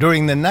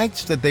 During the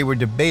nights that they were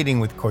debating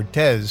with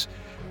Cortés,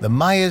 the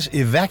Mayas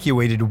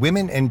evacuated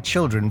women and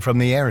children from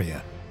the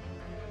area.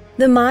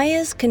 The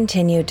Mayas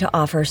continued to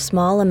offer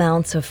small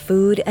amounts of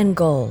food and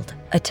gold,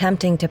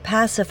 attempting to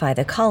pacify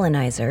the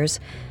colonizers,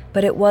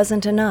 but it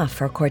wasn't enough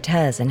for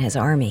Cortés and his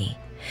army.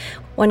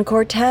 When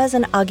Cortés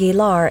and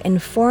Aguilar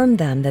informed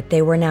them that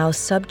they were now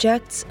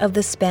subjects of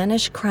the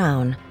Spanish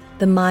crown,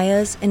 the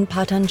Mayas in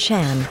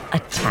Potonchan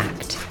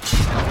attacked.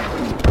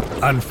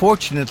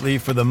 Unfortunately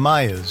for the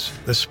Mayas,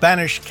 the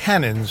Spanish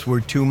cannons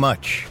were too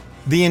much.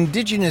 The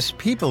indigenous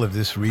people of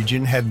this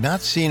region had not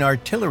seen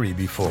artillery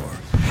before,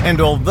 and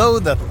although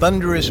the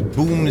thunderous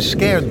boom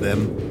scared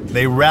them,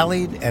 they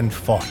rallied and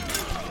fought.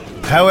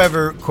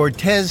 However,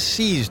 Cortés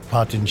seized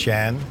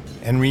Potonchan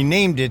and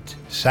renamed it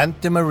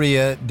Santa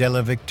Maria de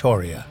la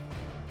Victoria.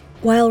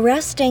 While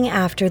resting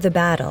after the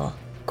battle,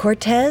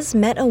 Cortés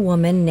met a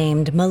woman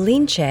named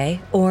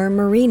Malinche or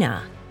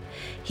Marina.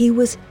 He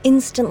was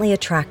instantly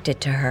attracted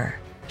to her.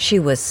 She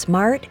was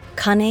smart,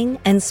 cunning,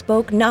 and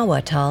spoke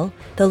Nahuatl,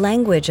 the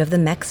language of the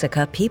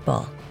Mexica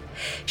people.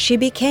 She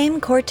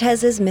became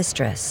Cortés's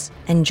mistress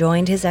and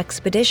joined his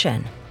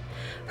expedition.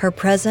 Her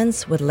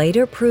presence would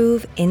later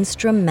prove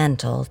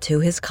instrumental to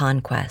his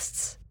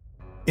conquests.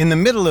 In the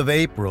middle of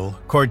April,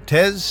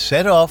 Cortés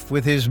set off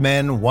with his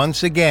men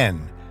once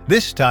again,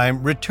 this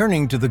time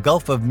returning to the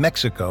Gulf of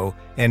Mexico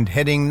and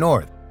heading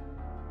north.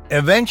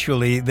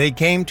 Eventually, they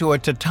came to a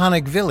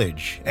Teutonic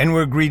village and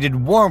were greeted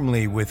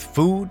warmly with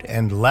food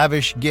and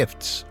lavish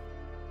gifts.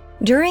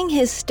 During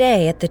his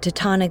stay at the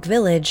Teutonic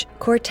village,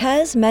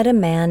 Cortés met a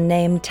man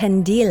named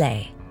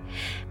Tendile.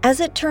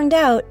 As it turned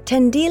out,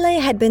 Tendile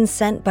had been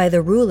sent by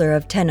the ruler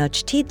of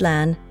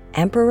Tenochtitlan,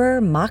 Emperor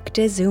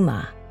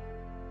Moctezuma.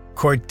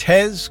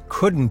 Cortés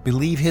couldn't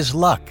believe his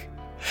luck.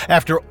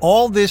 After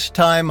all this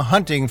time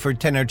hunting for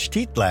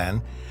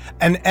Tenochtitlan,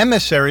 an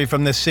emissary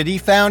from the city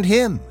found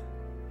him.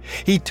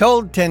 He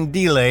told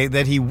Tendile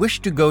that he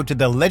wished to go to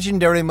the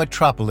legendary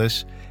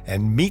metropolis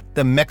and meet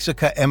the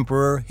Mexica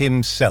emperor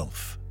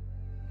himself.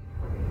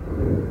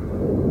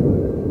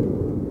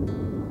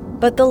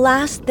 But the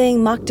last thing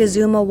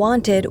Moctezuma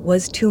wanted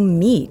was to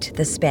meet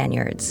the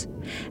Spaniards.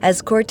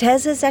 As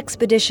Cortés's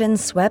expedition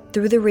swept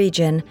through the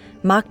region,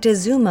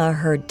 Moctezuma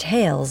heard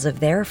tales of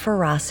their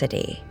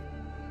ferocity.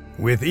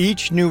 With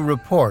each new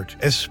report,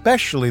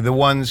 especially the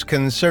ones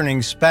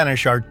concerning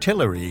Spanish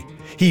artillery,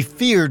 he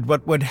feared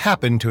what would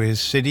happen to his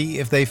city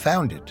if they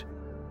found it.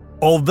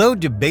 Although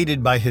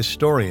debated by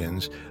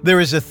historians, there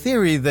is a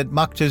theory that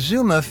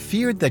Moctezuma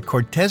feared that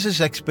Cortés's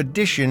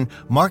expedition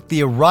marked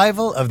the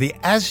arrival of the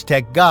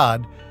Aztec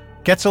god,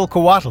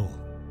 Quetzalcoatl.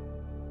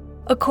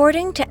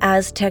 According to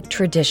Aztec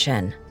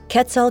tradition,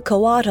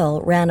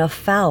 Quetzalcoatl ran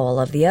afoul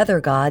of the other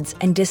gods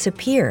and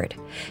disappeared,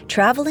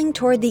 traveling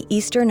toward the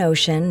Eastern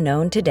Ocean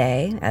known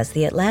today as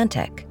the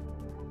Atlantic.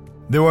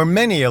 There were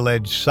many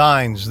alleged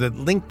signs that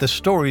linked the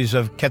stories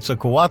of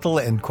Quetzalcoatl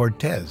and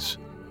Cortés.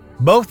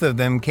 Both of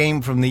them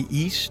came from the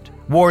East,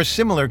 wore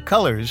similar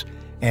colors,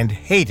 and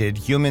hated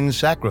human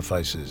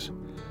sacrifices.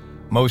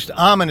 Most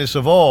ominous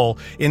of all,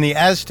 in the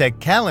Aztec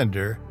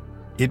calendar,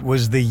 it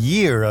was the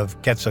year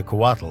of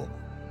Quetzalcoatl.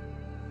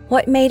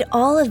 What made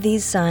all of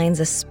these signs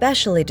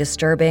especially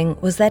disturbing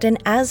was that in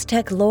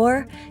Aztec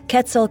lore,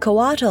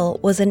 Quetzalcoatl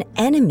was an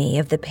enemy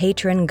of the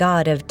patron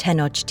god of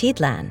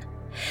Tenochtitlan.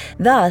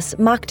 Thus,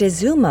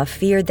 Moctezuma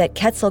feared that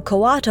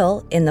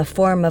Quetzalcoatl, in the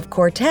form of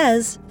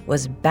Cortés,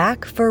 was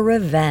back for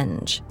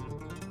revenge.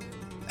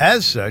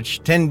 As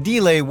such,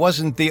 Tendile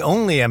wasn't the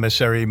only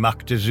emissary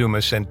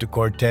Moctezuma sent to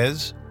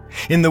Cortés.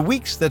 In the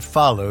weeks that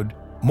followed,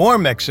 more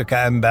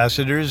Mexica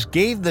ambassadors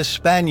gave the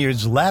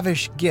Spaniards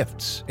lavish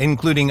gifts,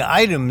 including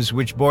items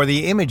which bore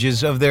the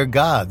images of their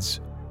gods.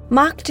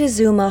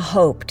 Moctezuma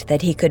hoped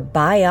that he could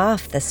buy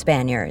off the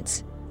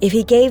Spaniards. If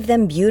he gave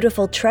them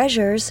beautiful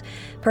treasures,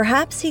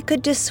 perhaps he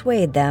could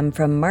dissuade them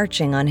from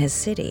marching on his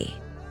city.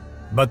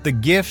 But the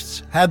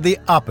gifts had the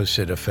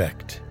opposite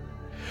effect.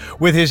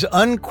 With his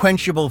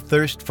unquenchable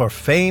thirst for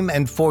fame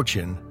and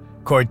fortune,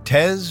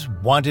 Cortés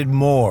wanted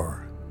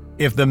more.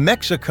 If the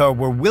Mexica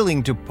were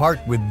willing to part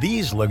with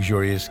these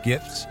luxurious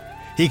gifts,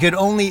 he could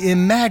only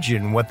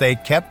imagine what they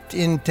kept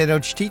in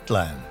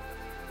Tenochtitlan.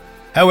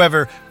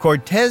 However,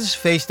 Cortés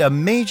faced a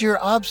major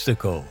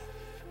obstacle: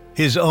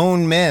 his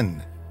own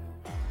men.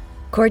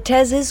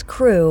 Cortés's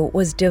crew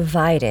was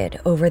divided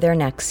over their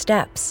next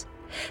steps.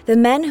 The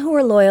men who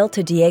were loyal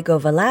to Diego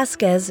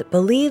Velázquez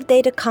believed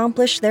they'd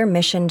accomplished their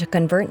mission to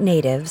convert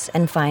natives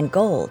and find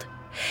gold.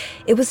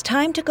 It was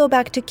time to go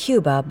back to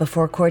Cuba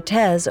before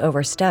Cortés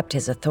overstepped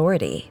his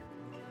authority.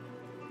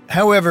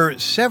 However,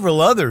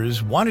 several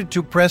others wanted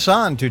to press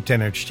on to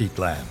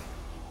Tenochtitlan.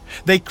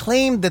 They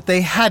claimed that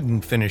they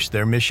hadn't finished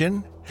their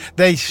mission,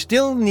 They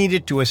still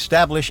needed to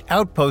establish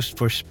outposts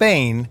for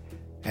Spain,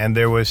 and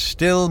there was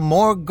still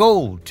more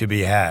gold to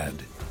be had.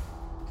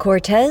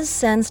 Cortés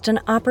sensed an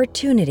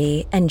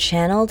opportunity and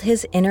channeled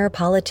his inner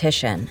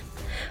politician.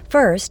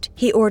 First,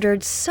 he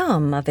ordered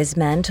some of his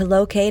men to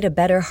locate a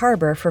better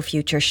harbor for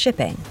future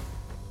shipping.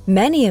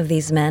 Many of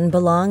these men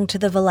belonged to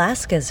the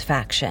Velázquez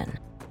faction.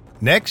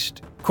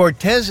 Next,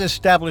 Cortés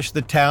established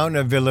the town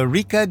of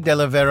Villarrica de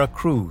la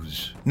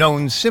Veracruz,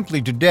 known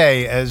simply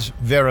today as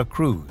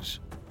Veracruz.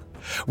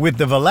 With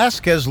the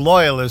Velázquez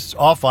loyalists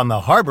off on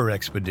the harbor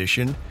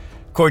expedition,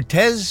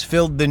 Cortés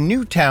filled the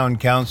new town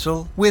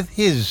council with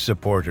his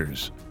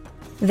supporters.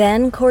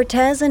 Then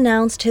Cortés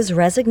announced his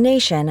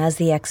resignation as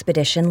the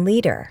expedition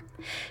leader.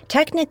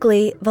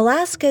 Technically,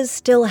 Velázquez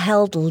still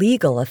held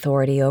legal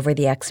authority over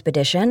the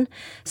expedition,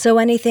 so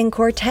anything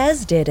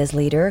Cortés did as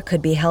leader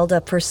could be held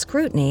up for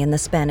scrutiny in the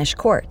Spanish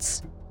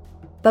courts.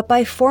 But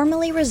by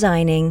formally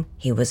resigning,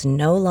 he was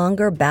no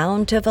longer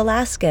bound to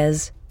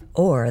Velázquez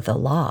or the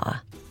law.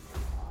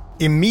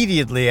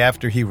 Immediately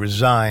after he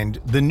resigned,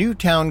 the new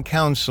town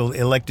council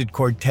elected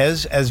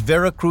Cortés as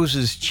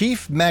Veracruz's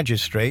chief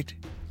magistrate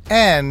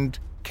and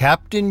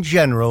captain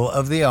general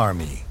of the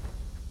army.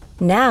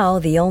 Now,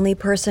 the only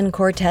person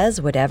Cortés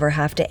would ever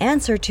have to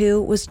answer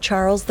to was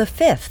Charles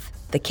V,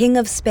 the King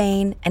of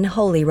Spain and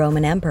Holy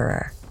Roman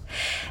Emperor.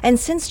 And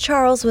since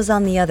Charles was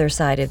on the other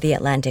side of the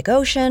Atlantic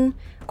Ocean,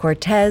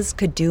 Cortés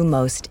could do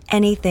most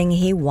anything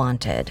he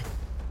wanted.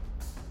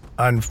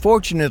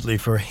 Unfortunately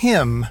for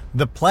him,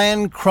 the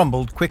plan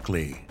crumbled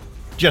quickly.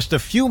 Just a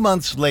few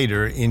months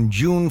later, in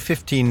June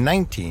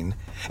 1519,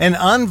 an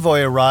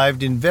envoy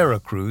arrived in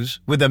Veracruz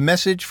with a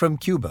message from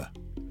Cuba.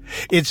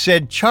 It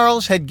said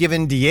Charles had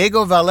given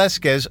Diego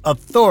Velázquez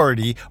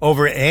authority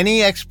over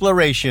any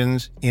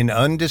explorations in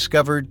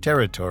undiscovered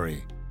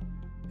territory.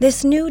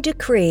 This new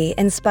decree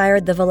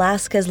inspired the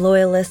Velázquez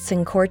loyalists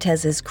and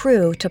Cortés's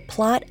crew to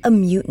plot a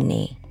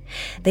mutiny.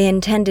 They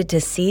intended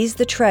to seize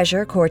the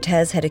treasure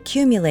Cortés had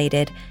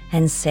accumulated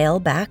and sail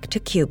back to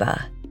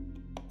Cuba.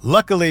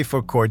 Luckily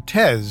for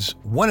Cortés,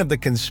 one of the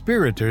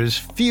conspirators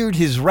feared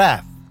his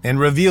wrath and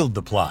revealed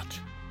the plot.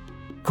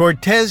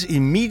 Cortés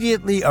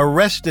immediately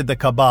arrested the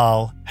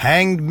cabal,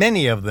 hanged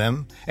many of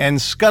them,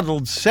 and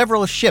scuttled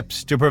several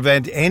ships to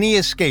prevent any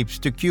escapes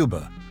to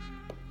Cuba.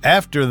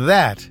 After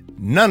that,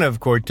 none of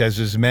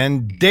Cortés's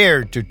men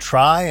dared to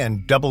try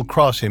and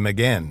double-cross him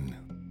again.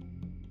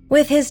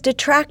 With his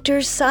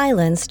detractors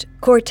silenced,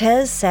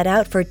 Cortés set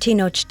out for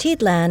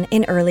Tenochtitlan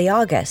in early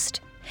August.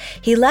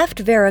 He left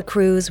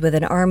Veracruz with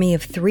an army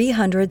of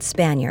 300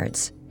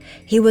 Spaniards.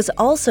 He was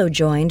also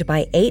joined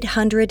by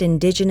 800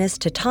 indigenous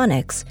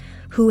Teutonics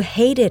who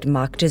hated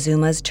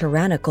Moctezuma's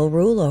tyrannical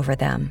rule over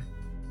them.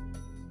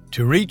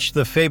 To reach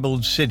the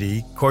fabled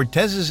city,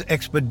 Cortés's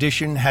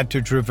expedition had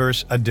to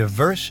traverse a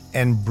diverse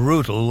and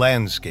brutal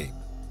landscape.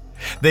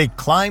 They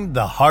climbed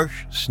the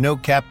harsh,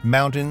 snow-capped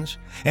mountains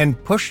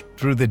and pushed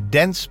through the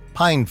dense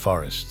pine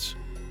forests.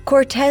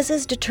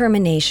 Cortés's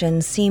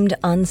determination seemed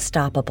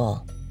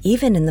unstoppable,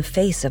 even in the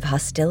face of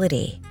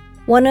hostility.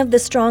 One of the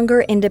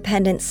stronger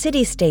independent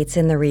city-states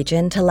in the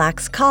region,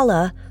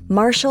 Tlaxcala,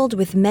 marshaled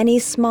with many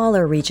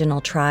smaller regional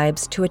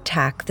tribes to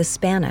attack the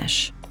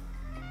Spanish.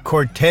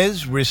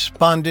 Cortés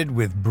responded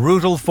with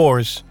brutal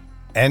force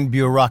and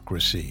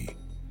bureaucracy.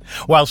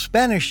 While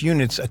Spanish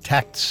units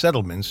attacked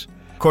settlements,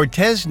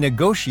 Cortés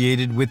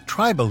negotiated with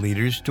tribal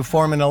leaders to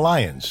form an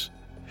alliance.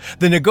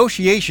 The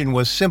negotiation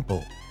was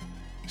simple: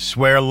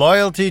 swear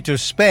loyalty to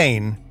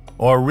Spain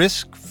or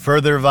risk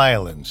further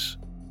violence.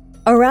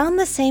 Around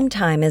the same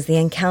time as the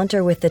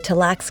encounter with the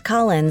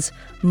Tlaxcalans,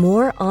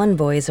 more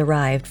envoys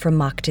arrived from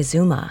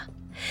Moctezuma.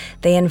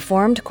 They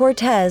informed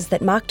Cortés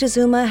that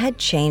Moctezuma had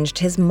changed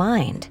his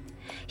mind.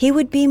 He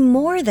would be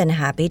more than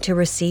happy to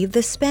receive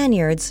the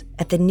Spaniards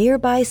at the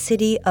nearby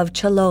city of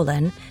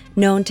Chololan,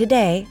 known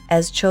today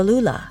as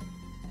Cholula.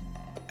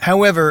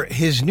 However,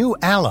 his new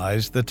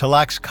allies, the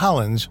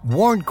Tlaxcalans,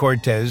 warned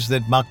Cortés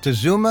that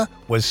Moctezuma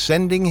was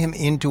sending him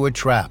into a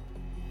trap.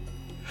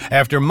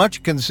 After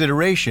much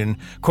consideration,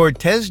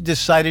 Cortés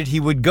decided he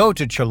would go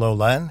to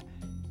Chololan,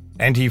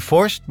 and he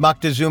forced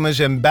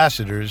Moctezuma's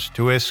ambassadors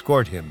to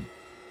escort him.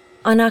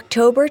 On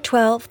October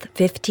 12,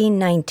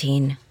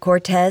 1519,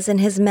 Cortés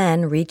and his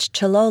men reached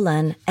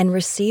Chololan and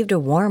received a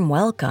warm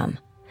welcome.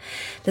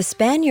 The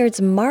Spaniards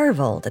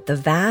marveled at the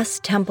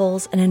vast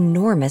temples and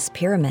enormous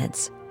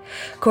pyramids.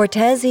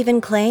 Cortés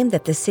even claimed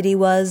that the city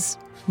was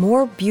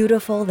more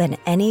beautiful than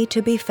any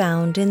to be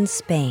found in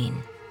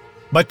Spain.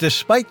 But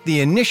despite the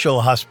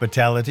initial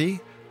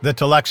hospitality, the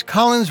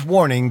Tlaxcalans'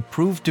 warning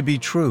proved to be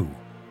true.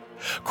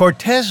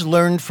 Cortés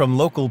learned from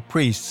local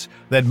priests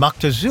that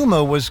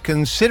Moctezuma was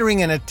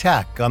considering an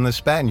attack on the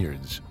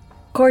Spaniards.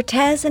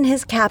 Cortés and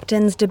his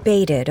captains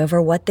debated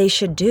over what they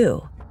should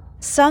do.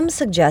 Some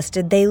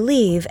suggested they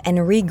leave and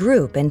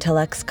regroup in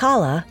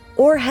Tlaxcala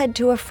or head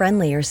to a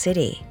friendlier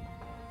city.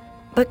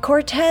 But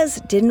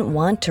Cortés didn't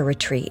want to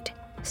retreat,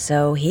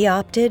 so he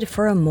opted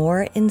for a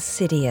more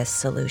insidious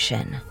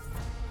solution.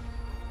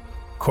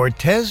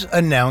 Cortés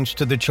announced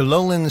to the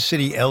Chilolan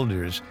city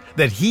elders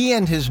that he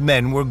and his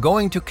men were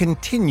going to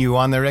continue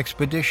on their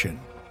expedition.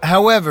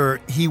 However,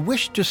 he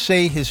wished to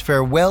say his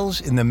farewells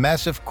in the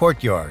massive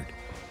courtyard,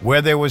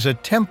 where there was a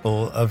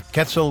temple of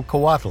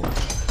Quetzalcoatl.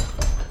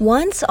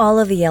 Once all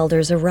of the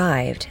elders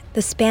arrived,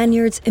 the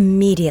Spaniards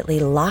immediately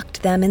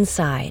locked them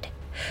inside.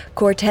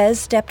 Cortés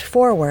stepped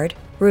forward,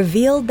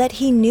 revealed that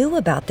he knew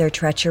about their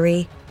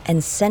treachery,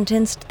 and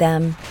sentenced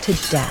them to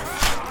death.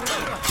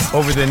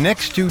 Over the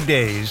next 2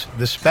 days,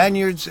 the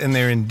Spaniards and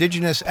their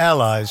indigenous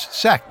allies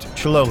sacked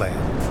Chilolan.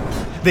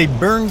 They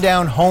burned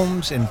down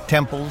homes and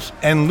temples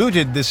and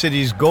looted the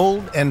city's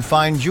gold and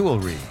fine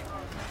jewelry.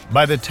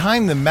 By the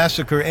time the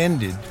massacre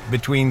ended,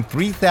 between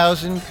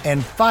 3,000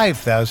 and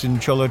 5,000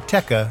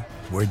 Choloteca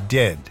were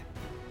dead.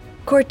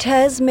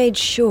 Cortés made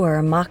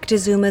sure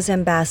Moctezuma's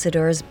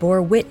ambassadors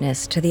bore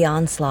witness to the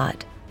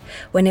onslaught.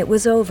 When it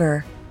was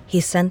over,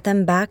 he sent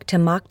them back to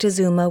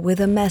Moctezuma with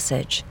a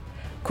message.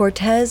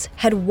 Cortés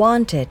had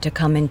wanted to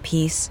come in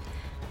peace,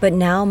 but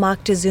now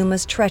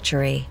Moctezuma's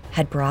treachery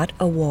had brought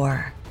a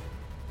war.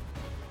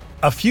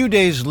 A few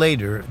days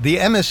later, the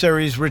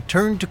emissaries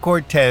returned to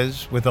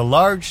Cortés with a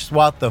large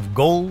swath of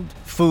gold,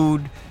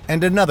 food,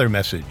 and another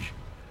message.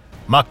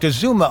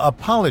 Moctezuma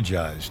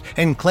apologized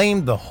and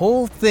claimed the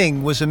whole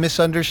thing was a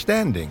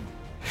misunderstanding.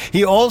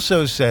 He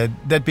also said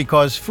that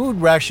because food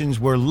rations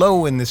were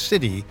low in the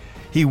city,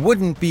 he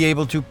wouldn't be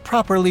able to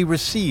properly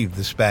receive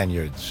the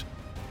Spaniards.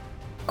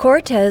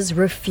 Cortés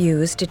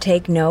refused to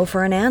take no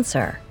for an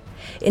answer.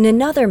 In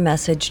another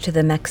message to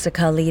the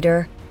Mexica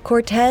leader,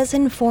 Cortés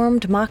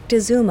informed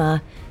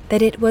Moctezuma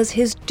that it was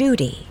his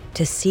duty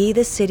to see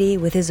the city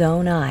with his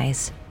own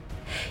eyes.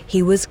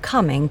 He was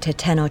coming to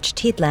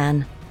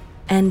Tenochtitlan,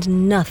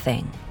 and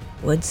nothing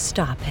would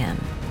stop him.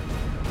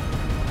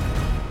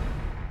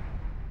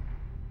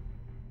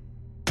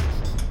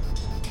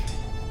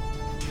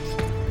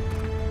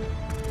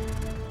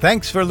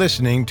 Thanks for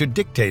listening to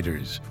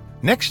Dictators.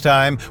 Next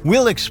time,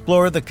 we'll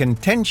explore the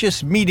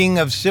contentious meeting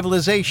of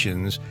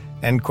civilizations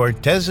and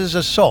Cortés's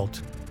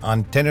assault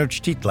on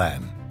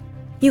Tenochtitlan.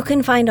 You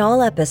can find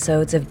all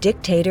episodes of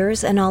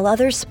Dictators and all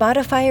other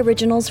Spotify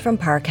originals from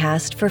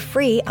Parcast for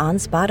free on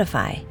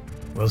Spotify.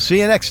 We'll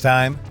see you next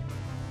time.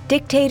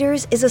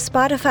 Dictators is a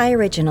Spotify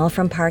original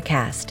from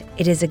Parcast.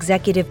 It is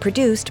executive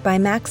produced by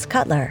Max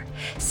Cutler,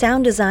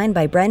 sound designed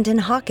by Brendan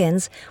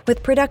Hawkins,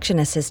 with production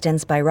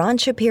assistance by Ron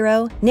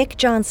Shapiro, Nick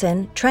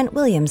Johnson, Trent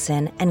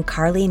Williamson, and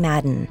Carly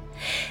Madden.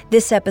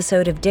 This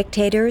episode of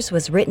Dictators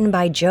was written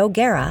by Joe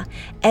Guerra,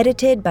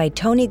 edited by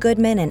Tony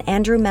Goodman and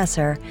Andrew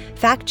Messer,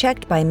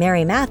 fact-checked by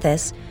Mary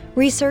Mathis,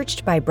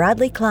 researched by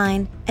Bradley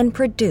Klein, and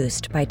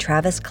produced by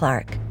Travis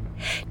Clark.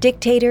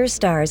 Dictators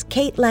stars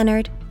Kate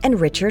Leonard and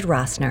Richard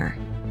Rossner.